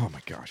flavoring. Oh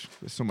my gosh,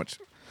 there's so much.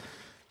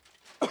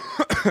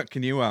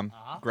 Can you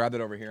grab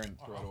that over here and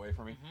throw it away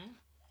for me?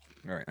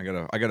 All right,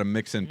 I gotta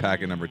mix in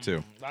packet number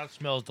 2. That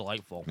smells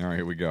delightful. All right,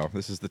 here we go.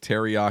 This is the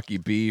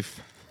teriyaki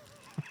beef.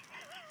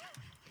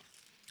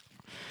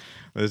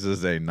 This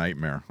is a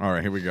nightmare. All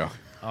right, here we go.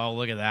 Oh,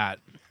 look at that.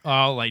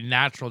 Oh, like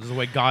natural, just the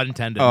way God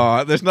intended.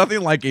 There's nothing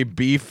like a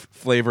beef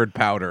flavored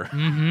powder.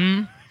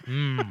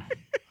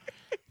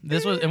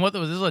 This was, and what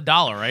was this? Was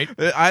 $1, right?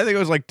 I think it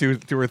was like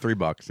 $2 or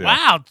 $3. Yeah.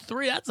 Wow,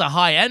 $3. That's a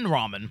high end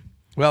ramen.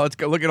 Well, let's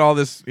go look at all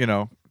this.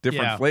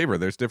 Different flavor.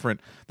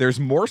 There's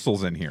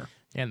morsels in here.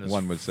 And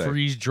one would say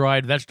freeze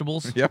dried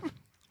vegetables. Yep.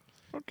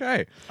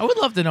 Okay. I would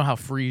love to know how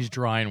freeze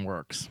drying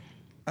works.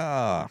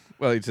 Well,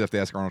 you just have to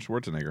ask Arnold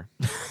Schwarzenegger.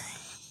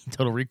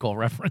 Total Recall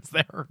reference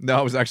there. No,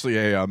 it was actually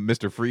a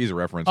Mr. Freeze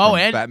reference. Oh, from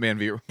and Batman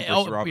v.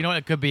 Robin. You know what?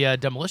 It could be a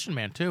Demolition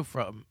Man too.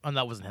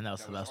 That wasn't him. That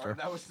was Sylvester.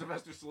 That was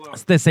Sylvester Stallone.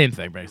 It's the same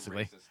thing,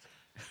 basically.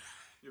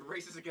 You're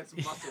racist against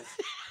muscles.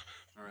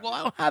 Right, well,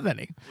 I don't have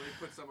any.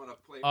 Put some on a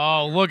plate.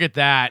 Oh, look at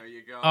that. There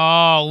you go.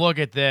 Oh, look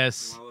at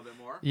this. You want a little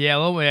bit more? Yeah, a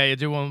little bit. Yeah, you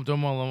do one a little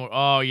more.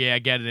 Oh, yeah,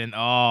 get it in.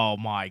 Oh,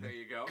 my There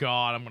you go.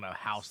 God. I'm going to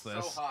house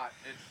this. So hot.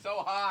 It's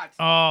so hot.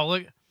 Oh,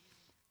 look.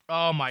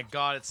 Oh, my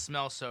God. It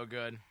smells so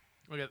good.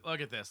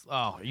 Look at this.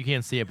 Oh, you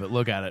can't see it, but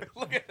look at it.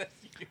 Look at this.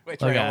 Wait,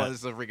 Look at it. this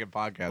is a freaking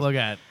podcast. Look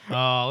at it.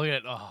 Oh, look at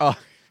it. Oh. Oh,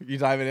 you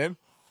diving in?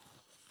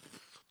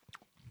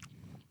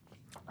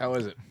 How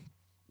is it?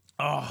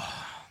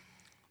 Oh,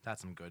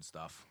 that's some good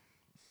stuff.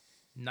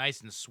 Nice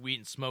and sweet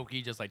and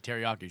smoky, just like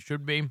teriyaki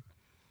should be.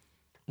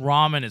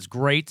 Ramen is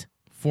great.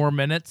 4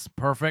 minutes,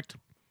 perfect.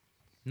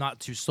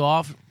 Not too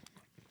soft.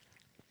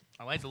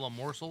 I like the little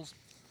morsels.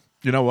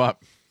 You know what?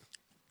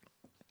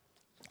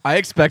 I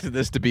expected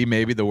this to be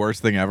maybe the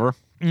worst thing ever.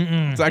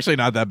 It's actually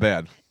not that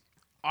bad.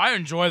 I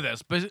enjoy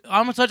this, but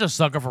I'm such a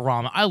sucker for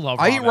ramen. I love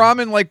ramen. I eat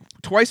ramen like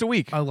twice a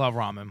week. I love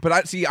ramen. But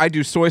I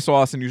do soy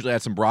sauce and usually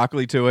add some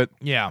broccoli to it.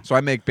 Yeah. So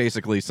I make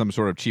basically some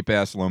sort of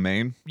cheap-ass lo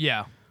mein.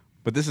 Yeah.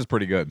 But this is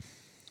pretty good.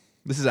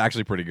 This is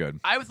actually pretty good.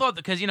 I thought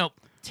that because,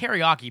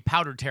 teriyaki,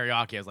 powdered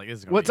teriyaki, I was like, this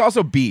is going to It's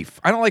also beef.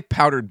 I don't like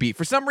powdered beef.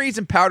 For some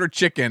reason, powdered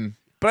chicken,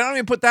 but I don't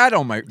even put that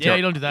on my... Yeah,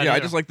 you don't do that Yeah,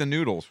 either. I just like the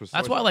noodles.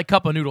 That's why I like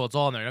cup of noodle. It's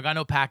all in there. I got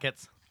no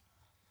packets.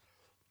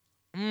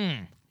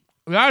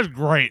 That is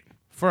great.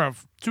 For a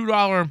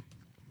 $2...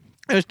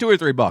 It's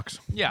 $2 or $3.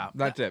 Yeah.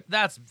 That's it.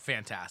 That's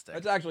fantastic.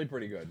 That's actually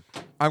pretty good.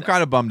 I'm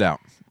kind of bummed out.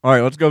 All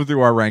right, let's go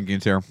through our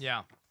rankings here.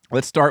 Yeah.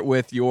 Let's start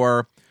with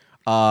your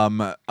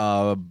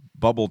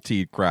bubble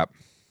tea crap.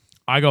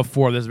 I go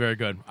 4. This is very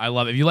good. I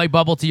love it. If you like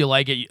bubble tea, you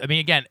like it. I mean,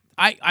 again,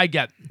 I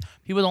get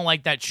people don't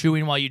like that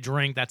chewing while you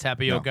drink, that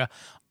tapioca. No.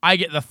 I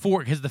get the 4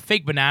 because the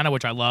fake banana,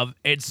 which I love,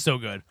 it's so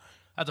good.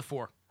 That's a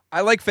 4.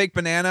 I like fake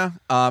banana.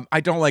 I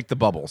don't like the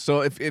bubbles.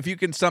 So if you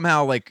can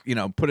somehow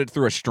put it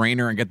through a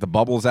strainer and get the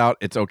bubbles out,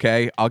 it's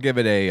okay. I'll give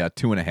it a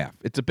 2.5.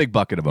 It's a big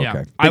bucket of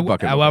okay. Yeah.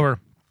 Bucket. However,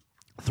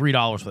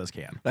 $3 for this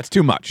can. That's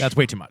too much. That's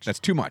way too much. That's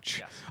too much.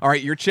 Yes. All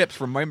right, your chips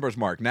from Members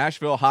Mark,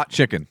 Nashville hot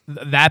chicken.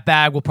 That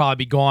bag will probably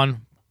be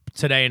gone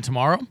today and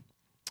tomorrow.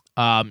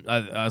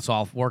 So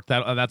I'll work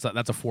that.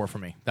 That's a 4 for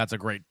me. That's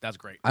great.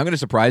 I'm going to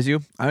surprise you.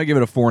 I'm going to give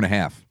it a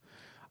 4.5.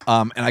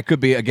 And I could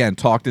be, again,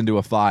 talked into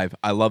a 5.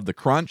 I love the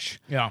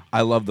crunch. Yeah.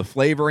 I love the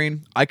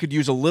flavoring. I could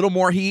use a little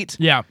more heat.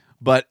 Yeah.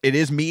 But it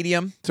is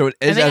medium, so it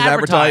is as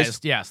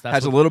advertised. Yes.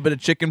 Has a little bit of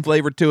chicken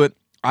flavor to it.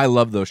 I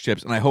love those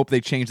chips, and I hope they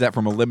change that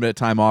from a limited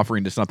time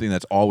offering to something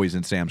that's always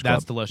in Sam's Club.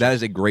 That's delicious. That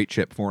is a great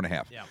chip,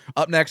 4.5. Yeah.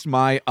 Up next,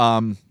 my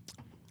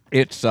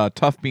it's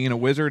Tough Being a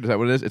Wizard. Is that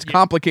what it is? It's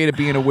Complicated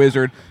Being a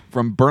Wizard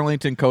from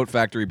Burlington Coat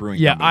Factory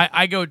Brewing Company. Yeah,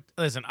 I go.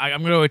 Listen,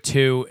 I'm going to go with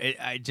 2.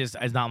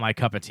 It's not my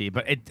cup of tea,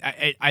 but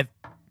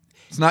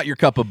it's not your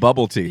cup of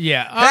bubble tea.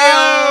 Yeah.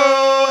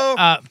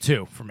 Hey-o!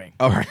 2 for me.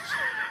 All right.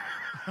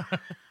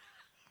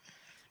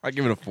 I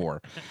give it a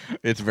 4.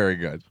 It's very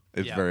good.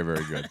 It's very,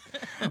 very good.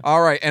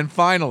 All right, and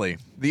finally,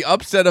 the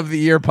upset of the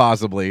year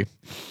possibly,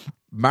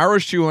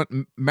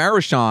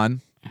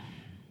 Maruchan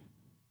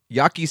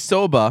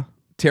Yakisoba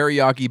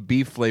teriyaki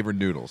beef flavored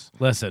noodles.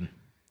 Listen,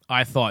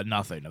 I thought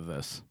nothing of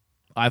this.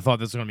 I thought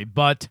this was going to be,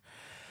 but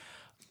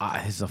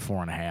this is a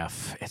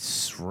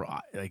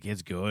 4.5.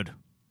 It's good.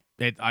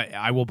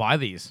 I will buy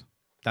these.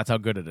 That's how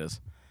good it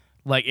is.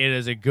 Like, it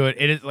is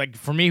like,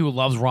 for me who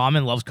loves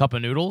ramen, loves cup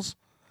of noodles,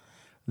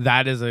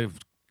 that is a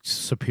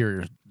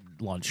superior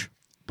lunch.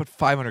 But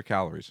 500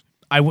 calories.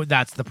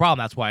 That's the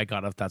problem. That's why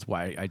that's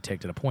why I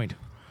take it a point.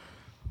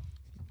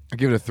 I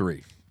give it a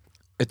 3.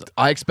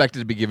 I expected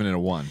to be given it a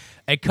 1.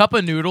 A cup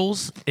of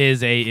noodles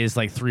is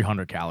like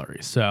 300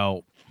 calories.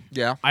 So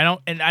yeah, I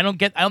don't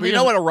get. Well, you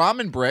know what? A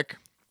ramen brick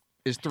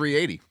is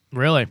 380.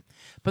 Really,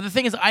 but the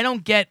thing is, I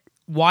don't get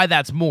why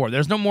that's more.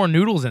 There's no more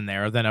noodles in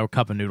there than a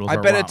cup of noodles. I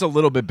bet it's a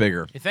little bit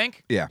bigger. You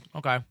think? Yeah.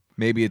 Okay.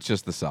 Maybe it's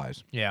just the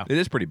size. Yeah. It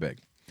is pretty big.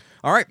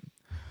 All right.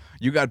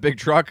 You got big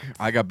truck.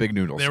 I got big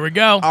noodles. There we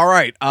go. All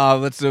right.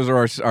 Those are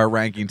our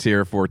rankings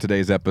here for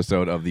today's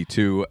episode of the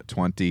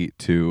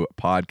 222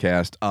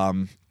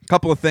 podcast.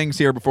 Couple of things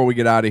here before we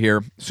get out of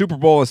here. Super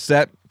Bowl is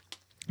set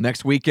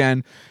next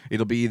weekend.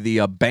 It'll be the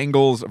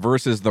Bengals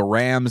versus the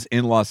Rams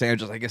in Los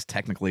Angeles. I guess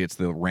technically it's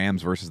the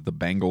Rams versus the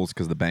Bengals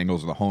because the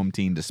Bengals are the home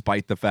team,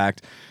 despite the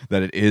fact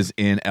that it is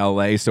in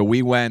L.A. So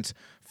we went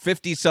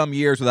 50-some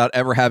years without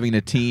ever having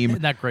a team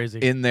Isn't that crazy?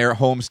 in their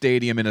home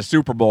stadium in a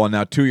Super Bowl, and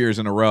now 2 years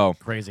in a row.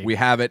 Crazy. We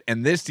have it.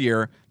 And this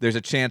year, there's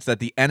a chance that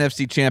the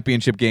NFC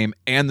Championship game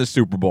and the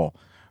Super Bowl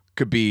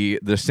could be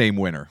the same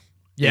winner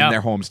in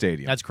their home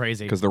stadium. That's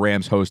crazy. Because the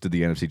Rams hosted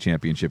the NFC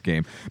Championship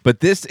game.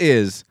 But this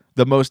is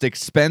the most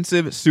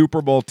expensive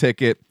Super Bowl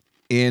ticket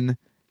in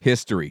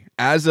history.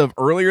 As of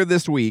earlier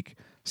this week,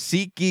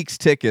 SeatGeek's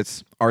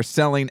tickets are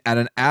selling at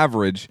an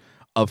average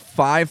of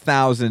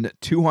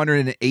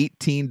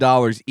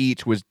 $5,218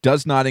 each, which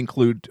does not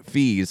include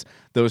fees.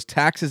 Those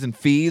taxes and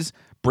fees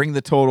bring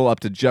the total up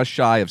to just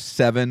shy of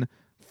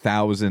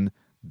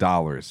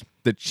 $7,000.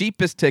 The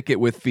cheapest ticket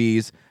with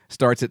fees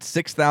starts at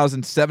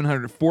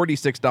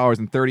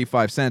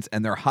 $6,746.35,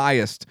 and their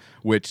highest,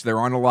 which there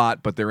aren't a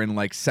lot, but they're in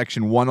like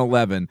section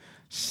 111,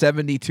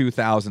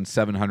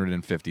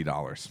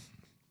 $72,750.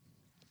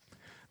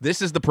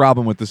 This is the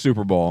problem with the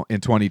Super Bowl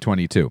in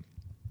 2022.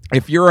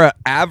 If you're an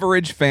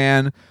average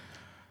fan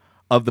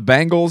of the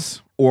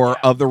Bengals or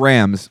of the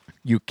Rams,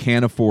 you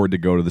can't afford to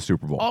go to the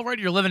Super Bowl.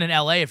 Already you're living in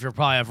L.A. if you're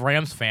probably a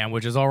Rams fan,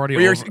 which is already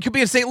You could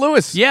be in St.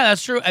 Louis. Yeah,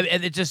 that's true.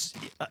 And it just...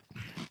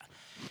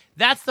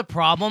 that's the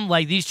problem.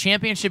 Like, these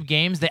championship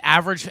games, the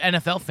average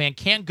NFL fan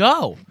can't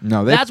go.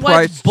 No, that's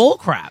why it's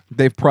bullcrap.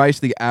 They've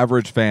priced the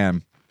average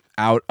fan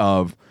out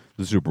of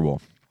the Super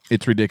Bowl.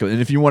 It's ridiculous.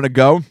 And if you want to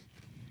go,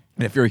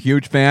 and if you're a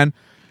huge fan,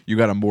 you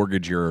got to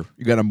mortgage your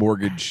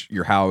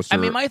house. Or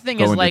my thing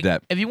go is, into like,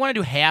 debt. if you want to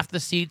do half the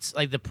seats,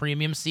 like the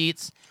premium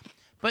seats,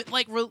 but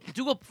like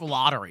do a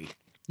lottery,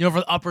 for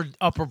the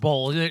upper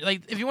bowl.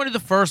 Like, if you want to do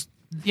the first,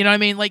 you know what I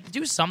mean? Like,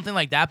 do something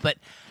like that. But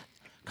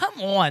come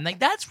on, like,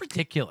 that's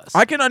ridiculous.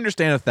 I can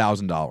understand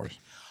 $1,000.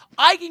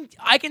 I can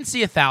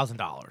see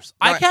 $1,000.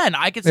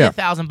 I can see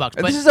 $1,000. But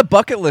this is a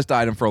bucket list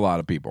item for a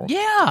lot of people.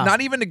 Yeah, not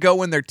even to go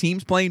when their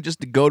team's playing,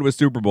 just to go to a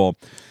Super Bowl,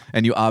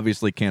 and you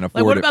obviously can't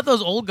afford it. What about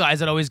those old guys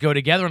that always go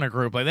together in a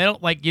group? Like, they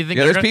don't like. You think?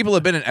 Yeah, there's people that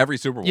have been in every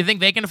Super Bowl. You think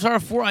they can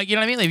afford? Like, you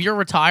know what I mean? Like, if you're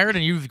retired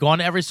and you've gone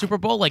to every Super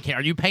Bowl, like,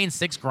 are you paying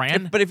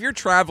 $6,000? But if you're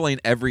traveling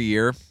every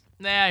year.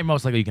 Nah,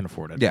 most likely you can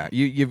afford it. Yeah,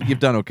 you've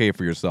done okay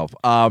for yourself.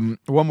 One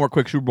more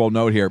quick Super Bowl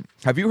note here.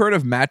 Have you heard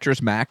of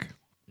Mattress Mac?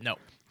 No.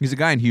 He's a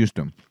guy in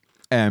Houston,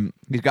 and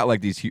he's got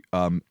like these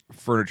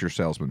furniture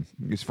salesmen,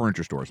 these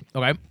furniture stores.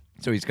 Okay.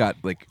 So he's got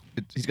like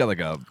a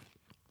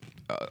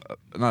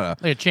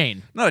not a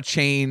chain. Not a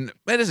chain.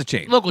 It is a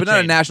chain. Local but chain.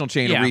 Not a national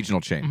chain, Yeah. a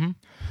regional chain. Mhm.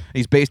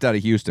 He's based out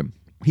of Houston.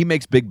 He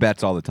makes big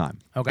bets all the time.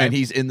 Okay. And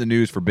he's in the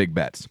news for big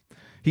bets.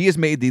 He has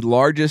made the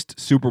largest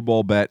Super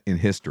Bowl bet in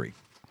history.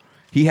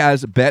 He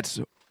has bets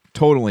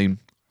totaling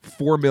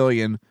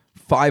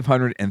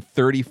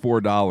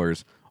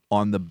 $4,534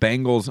 on the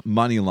Bengals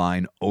money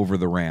line over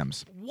the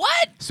Rams.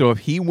 What? So if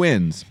he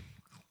wins,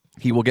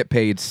 he will get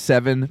paid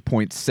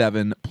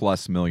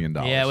 $7.7+ million.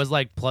 Yeah, it was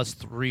like plus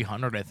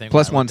 300, I think.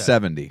 Plus when I looked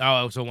at 170. it.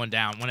 Oh, so it went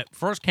down. When it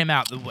first came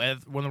out,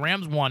 when the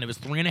Rams won, it was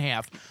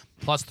 3.5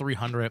 plus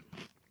 300.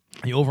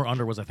 The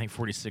over-under was, I think,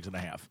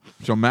 46.5.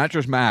 So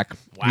Mattress Mac,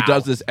 he Wow.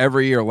 does this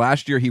every year.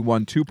 Last year, he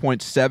won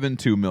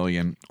 $2.72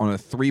 million on a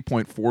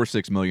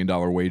 $3.46 million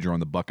wager on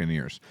the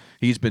Buccaneers.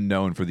 He's been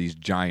known for these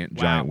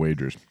giant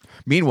wagers.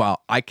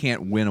 Meanwhile, I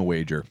can't win a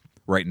wager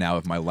right now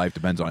if my life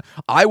depends on it.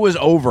 I was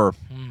over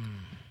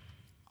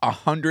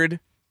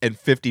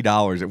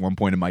 $150 at one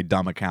point in my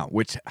dumb account,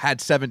 which had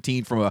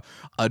 17 from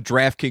a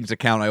DraftKings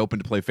account I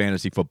opened to play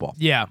fantasy football.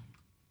 Yeah.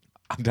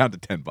 I'm down to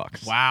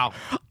 $10. Wow.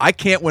 I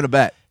can't win a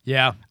bet.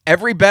 Yeah.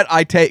 Every bet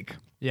I take,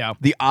 Yeah.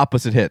 the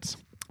opposite hits.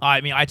 I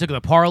mean, I took the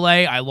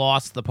parlay. I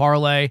lost the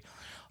parlay.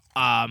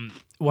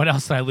 What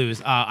else did I lose?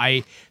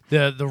 The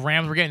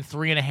Rams were getting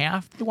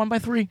 3.5. They won by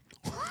 3.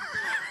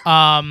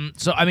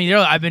 So I mean,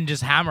 I've been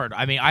just hammered.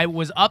 I mean, I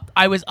was up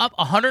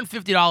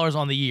 $150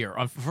 on the year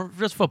for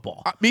just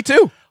football. Me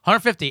too.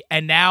 150,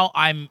 and now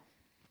I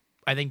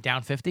think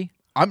down 50.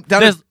 I'm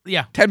down to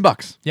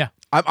 $10. Yeah.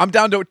 I'm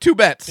down to 2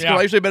 bets. Yeah. So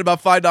I usually bet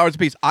about $5 a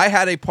piece. I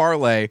had a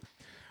parlay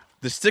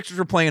The Sixers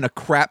were playing a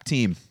crap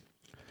team,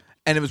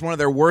 and it was one of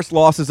their worst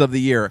losses of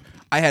the year.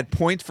 I had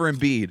points for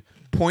Embiid,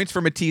 points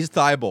for Matisse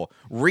Thybulle,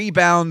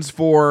 rebounds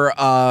for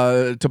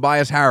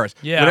Tobias Harris,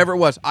 whatever it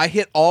was. I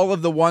hit all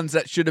of the ones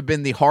that should have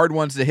been the hard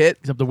ones to hit.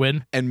 Except the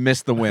win. And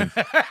missed the win.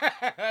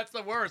 That's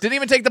the worst. Didn't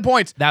even take the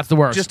points. That's the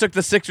worst. Just took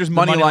the Sixers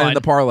money line in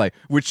the parlay,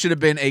 which should have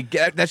been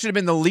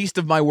the least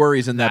of my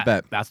worries in that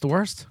bet. That's the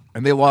worst.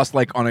 And they lost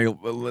like on a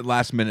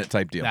last minute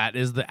type deal. That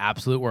is the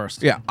absolute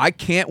worst. Yeah, I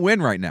can't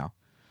win right now.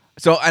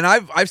 So, and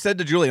I've said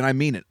to Julie, and I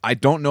mean it, I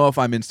don't know if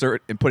I'm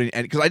putting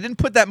any, because I didn't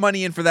put that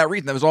money in for that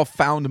reason. That was all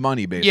found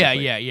money,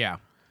 basically. Yeah.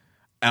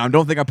 And I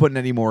don't think I'm putting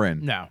any more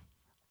in. No.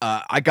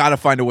 I gotta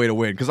find a way to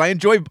win because I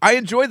enjoy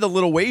the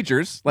little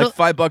wagers, like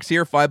 $5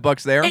 here,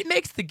 $5 there. It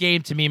makes the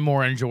game to me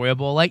more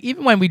enjoyable. Like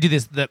even when we do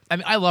this,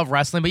 I love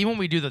wrestling, but even when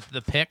we do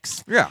the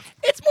picks,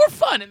 it's more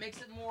fun. It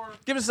makes it more.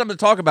 Give us something to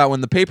talk about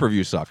when the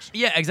pay-per-view sucks.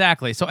 Yeah,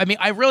 exactly. So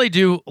I really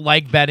do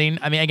like betting.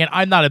 Again,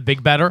 I'm not a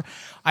big bettor.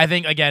 I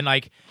think I bet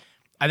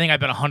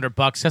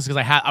 $100 just because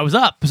I was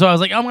up, so I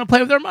was like, I'm gonna play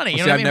with their money.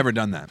 Well, I've never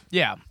done that.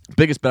 Yeah.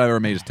 Biggest bet I've ever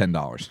made is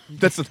 $10.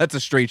 That's a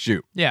straight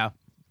shoot. Yeah.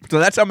 So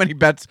that's how many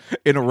bets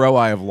in a row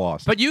I have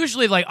lost. But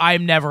usually,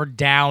 I'm never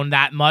down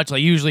that much.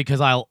 Like usually,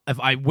 because if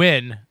I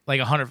win like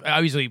 100, I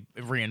usually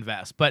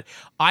reinvest. But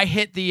I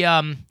hit the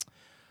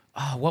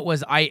what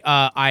was it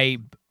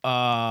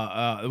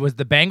was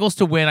the Bengals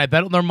to win. I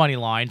bet on their money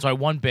line, so I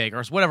won big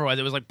or whatever it was.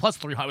 It was like plus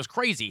 300. It was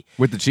crazy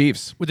with the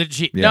Chiefs.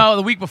 No,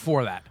 the week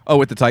before that. Oh,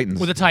 with the Titans.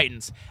 With the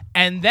Titans,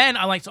 and then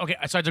I'm like, okay,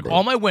 so I took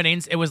all my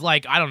winnings. It was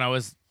like I don't know, it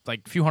was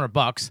like a few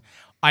 $100.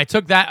 I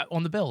took that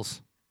on the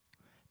Bills.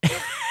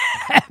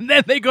 And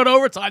then they go to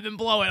overtime and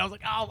blow it. I was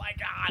like, oh, my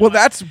God. Well,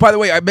 that's, by the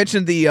way, I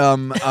mentioned the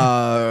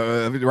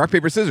rock,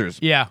 paper, scissors.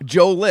 Yeah.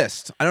 Joe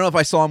List. I don't know if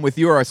I saw him with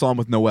you or I saw him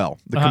with Noel,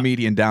 the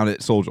comedian down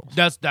at Soul's.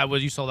 You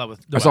saw that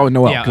with Noel. I saw it with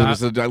Noel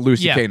because it was a Louis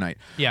C.K. night.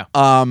 Yeah.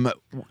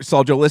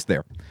 Saw Joe List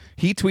there.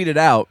 He tweeted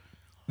out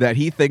that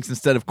he thinks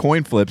instead of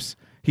coin flips,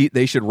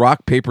 they should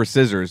rock, paper,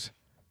 scissors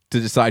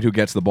to decide who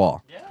gets the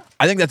ball. Yeah.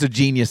 I think that's a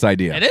genius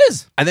idea. It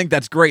is. I think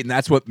that's great, and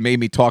that's what made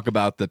me talk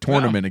about the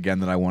tournament again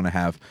that I want to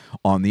have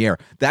on the air.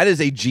 That is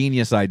a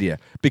genius idea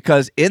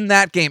because in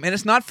that game, and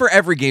it's not for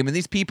every game, and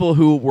these people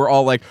who were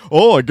all like,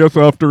 oh, I guess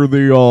after the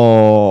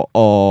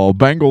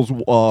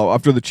Bengals,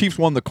 after the Chiefs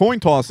won the coin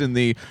toss in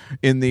the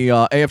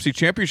AFC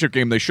Championship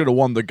game, they should have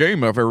won the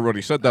game. If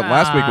everybody said that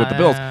last week with the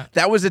Bills,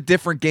 that was a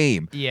different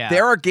game. Yeah.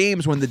 There are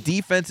games when the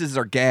defenses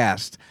are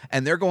gassed,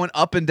 and they're going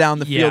up and down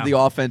the field, the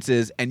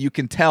offenses, and you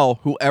can tell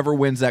whoever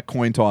wins that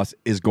coin toss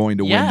is going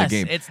to win the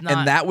game. It's not.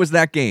 And that was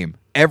that game.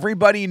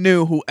 Everybody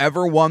knew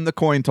whoever won the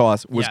coin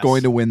toss was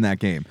going to win that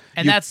game.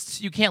 And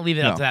you can't leave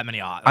it up to that many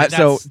odds.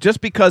 So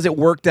just because it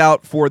worked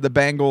out for the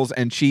Bengals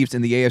and Chiefs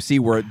in the AFC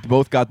where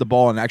both got the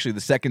ball and actually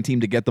the second team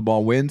to get the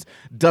ball wins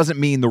doesn't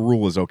mean the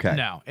rule is okay.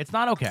 No, it's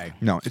not okay.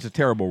 No, it's a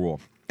terrible rule.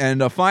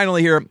 And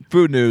finally here,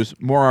 food news,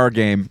 more our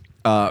game.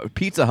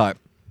 Pizza Hut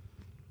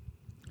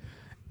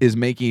is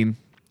making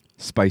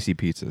spicy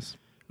pizzas.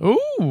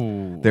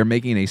 Ooh. They're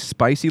making a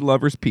spicy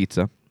lover's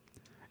pizza.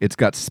 It's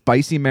got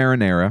spicy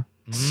marinara,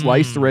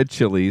 sliced red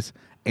chilies,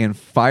 and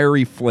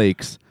fiery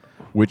flakes,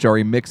 which are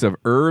a mix of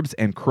herbs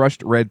and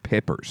crushed red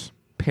peppers.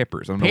 I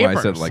don't know why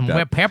I said it like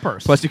that.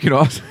 Peppers. Plus, you can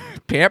also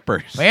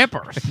peppers.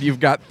 Peppers.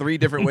 You've got 3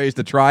 different ways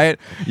to try it.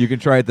 You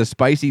can try it the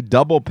spicy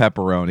double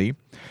pepperoni.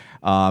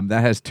 That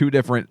has 2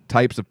 different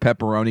types of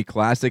pepperoni,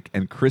 classic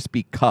and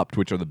crispy cupped,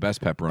 which are the best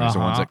pepperonis, the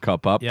ones that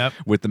cup up,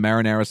 with the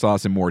marinara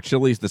sauce and more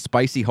chilies. The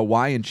spicy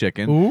Hawaiian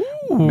chicken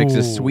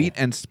mixes sweet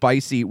and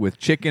spicy with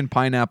chicken,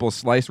 pineapple,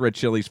 sliced red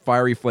chilies,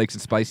 fiery flakes,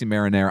 and spicy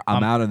marinara.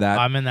 I'm out of that.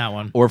 I'm in that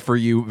one. Or for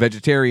you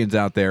vegetarians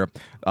out there,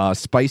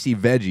 spicy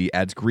veggie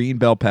adds green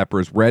bell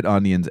peppers, red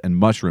onions, and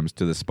mushrooms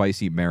to the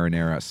spicy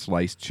marinara,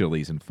 sliced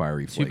chilies, and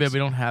fiery flakes. Too bad we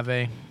don't have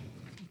a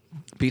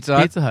Pizza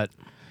Hut? Pizza Hut.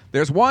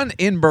 There's one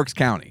in Berks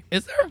County.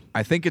 Is there?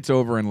 I think it's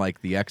over in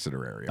like the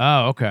Exeter area.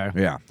 Oh, okay.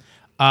 Yeah.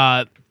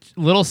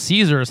 Little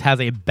Caesars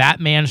has a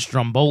Batman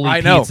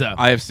Stromboli pizza.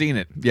 I have seen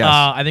it. Yes.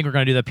 I think we're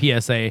going to do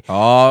the PSA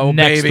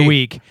next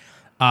week if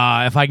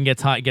I can get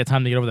time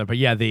to get over there. But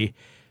yeah, the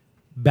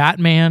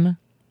Batman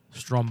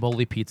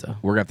Stromboli pizza.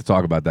 We're going to have to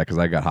talk about that because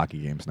I got hockey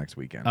games next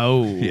weekend.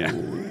 Oh. Yeah.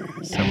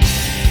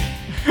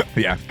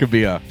 Yeah, could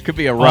be a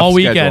rough all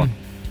weekend. Schedule.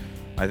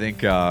 I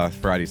think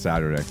Friday,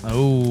 Saturday.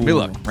 Oh. Let me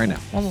look right now.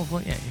 Well,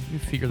 yeah, you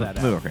figure that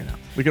out. Let me look right now.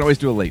 We can always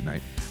do a late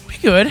night. We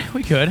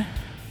could.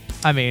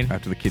 I mean,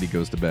 after the kitty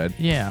goes to bed.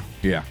 Yeah.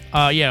 Yeah.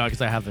 Yeah,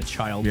 because I have the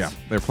Childs. Yeah,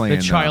 they're playing.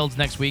 The Childs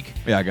next week.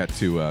 Yeah, I got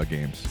 2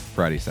 games,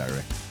 Friday,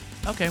 Saturday.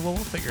 Okay, well,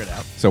 we'll figure it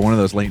out. So one of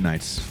those late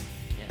nights,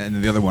 and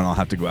then the other one I'll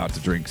have to go out to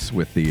drinks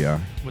with the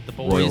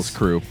boys. Royals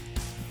crew.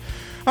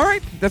 All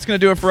right, that's going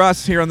to do it for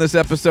us here on this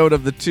episode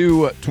of the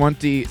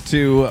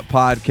 222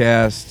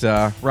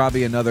 podcast.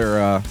 Robbie,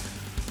 another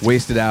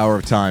wasted hour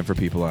of time for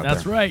people out there.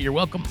 That's right. You're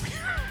welcome.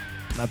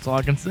 That's all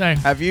I can say.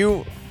 Have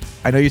you?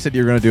 I know you said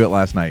you were going to do it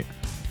last night.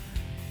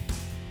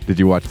 Did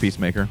you watch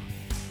Peacemaker?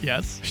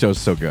 Yes. Show's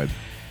so good.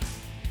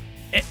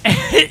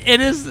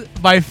 It is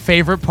my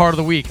favorite part of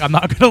the week. I'm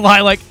not going to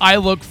lie. Like, I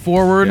look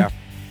forward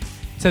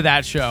to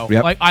that show.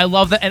 Yep. Like I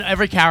love that, and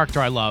every character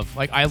I love.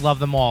 Like I love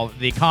them all.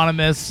 The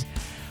Economists.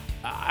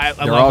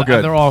 They're all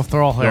good. They're all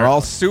They're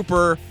all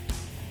super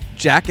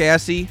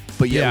jackassy,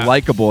 but yet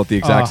likable at the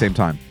exact same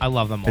time. I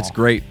love them all. It's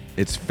great.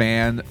 It's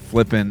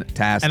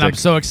fan-flippin'-tastic. And I'm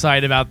so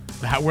excited about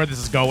where this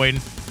is going.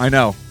 I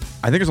know.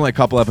 I think there's only a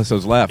couple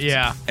episodes left.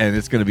 Yeah. And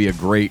it's going to be a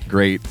great,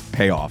 great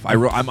payoff.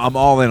 I'm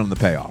all in on the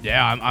payoff.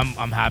 Yeah,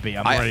 I'm happy.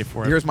 I'm ready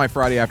for it. Here's my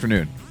Friday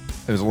afternoon.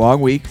 It was a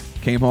long week.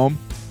 Came home,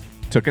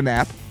 took a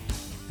nap,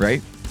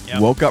 right?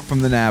 Yep. Woke up from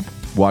the nap,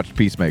 watched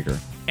Peacemaker.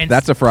 And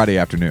that's a Friday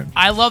afternoon.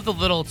 I love the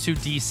little 2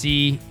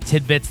 DC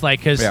tidbits, like,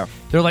 because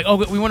they're like, oh,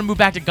 we want to move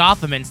back to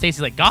Gotham. And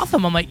Stacey's like,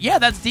 Gotham? I'm like, yeah,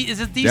 this is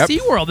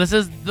DC world. This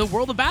is the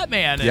world of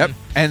Batman. And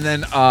And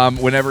then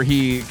whenever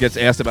he gets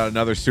asked about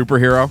another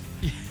superhero,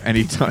 and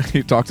he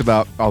talks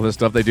about all this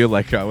stuff they do,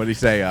 like, what did he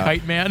say?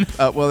 Kite Man?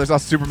 Well, there's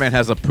also Superman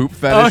has a poop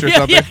fetish or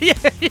something. Yeah,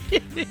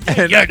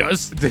 it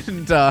does.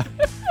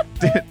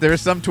 There was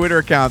some Twitter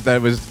account that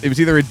it was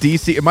either a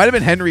DC, it might have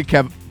been Henry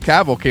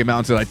Cavill came out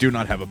and said, I do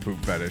not have a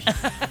poop fetish.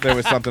 There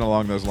was something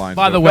along those lines.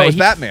 By the way, it was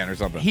Batman or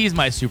something. He's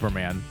my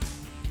Superman.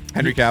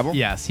 Henry Cavill?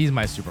 Yes, he's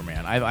my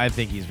Superman. I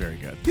think he's very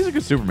good. He's a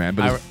good Superman,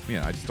 but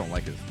I just don't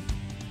like his.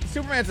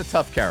 Superman's a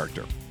tough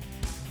character.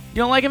 You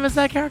don't like him as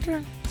that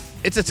character?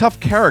 It's a tough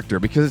character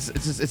because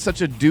it's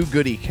such a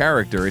do-goody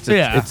character.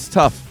 It's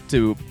tough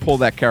to pull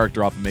that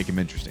character off and make him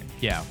interesting.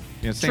 Yeah.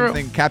 Same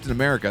thing, Captain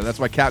America. That's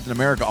why Captain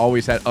America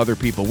always had other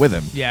people with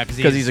him. Yeah,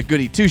 because he's a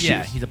goody two-shoes.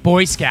 Yeah, he's a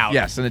Boy Scout.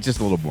 Yes, and it's just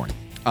a little boring.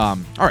 All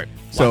right.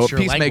 So What's your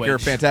Peacemaker,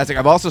 language? fantastic.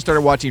 I've also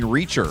started watching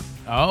Reacher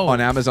on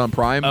Amazon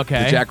Prime.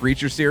 Okay. The Jack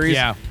Reacher series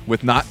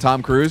with not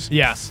Tom Cruise.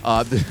 Yes.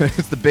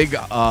 It's the big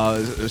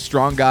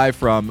strong guy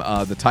from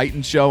the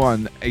Titans show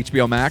on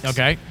HBO Max.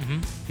 Okay.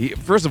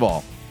 First of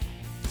all,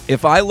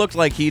 if I looked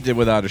like he did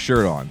without a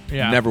shirt on,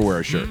 never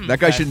wear a shirt. That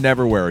guy should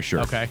never wear a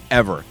shirt. Okay.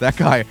 Ever. That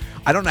guy,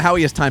 I don't know how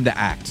he has time to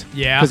act.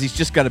 Yeah. Because he's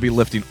just got to be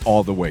lifting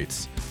all the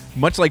weights.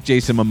 Much like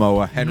Jason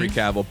Momoa, Henry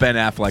Cavill, Ben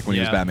Affleck when he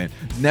was Batman.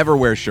 Never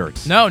wear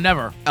shirts. No,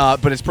 never.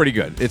 But it's pretty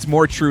good. It's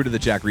more true to the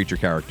Jack Reacher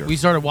character. We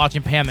started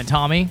watching Pam and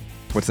Tommy.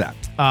 What's that?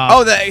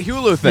 The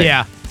Hulu thing.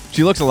 Yeah.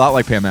 She looks a lot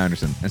like Pam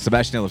Anderson, and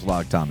Sebastian looks a lot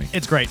like Tommy.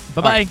 It's great.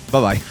 Bye-bye.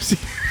 Bye-bye.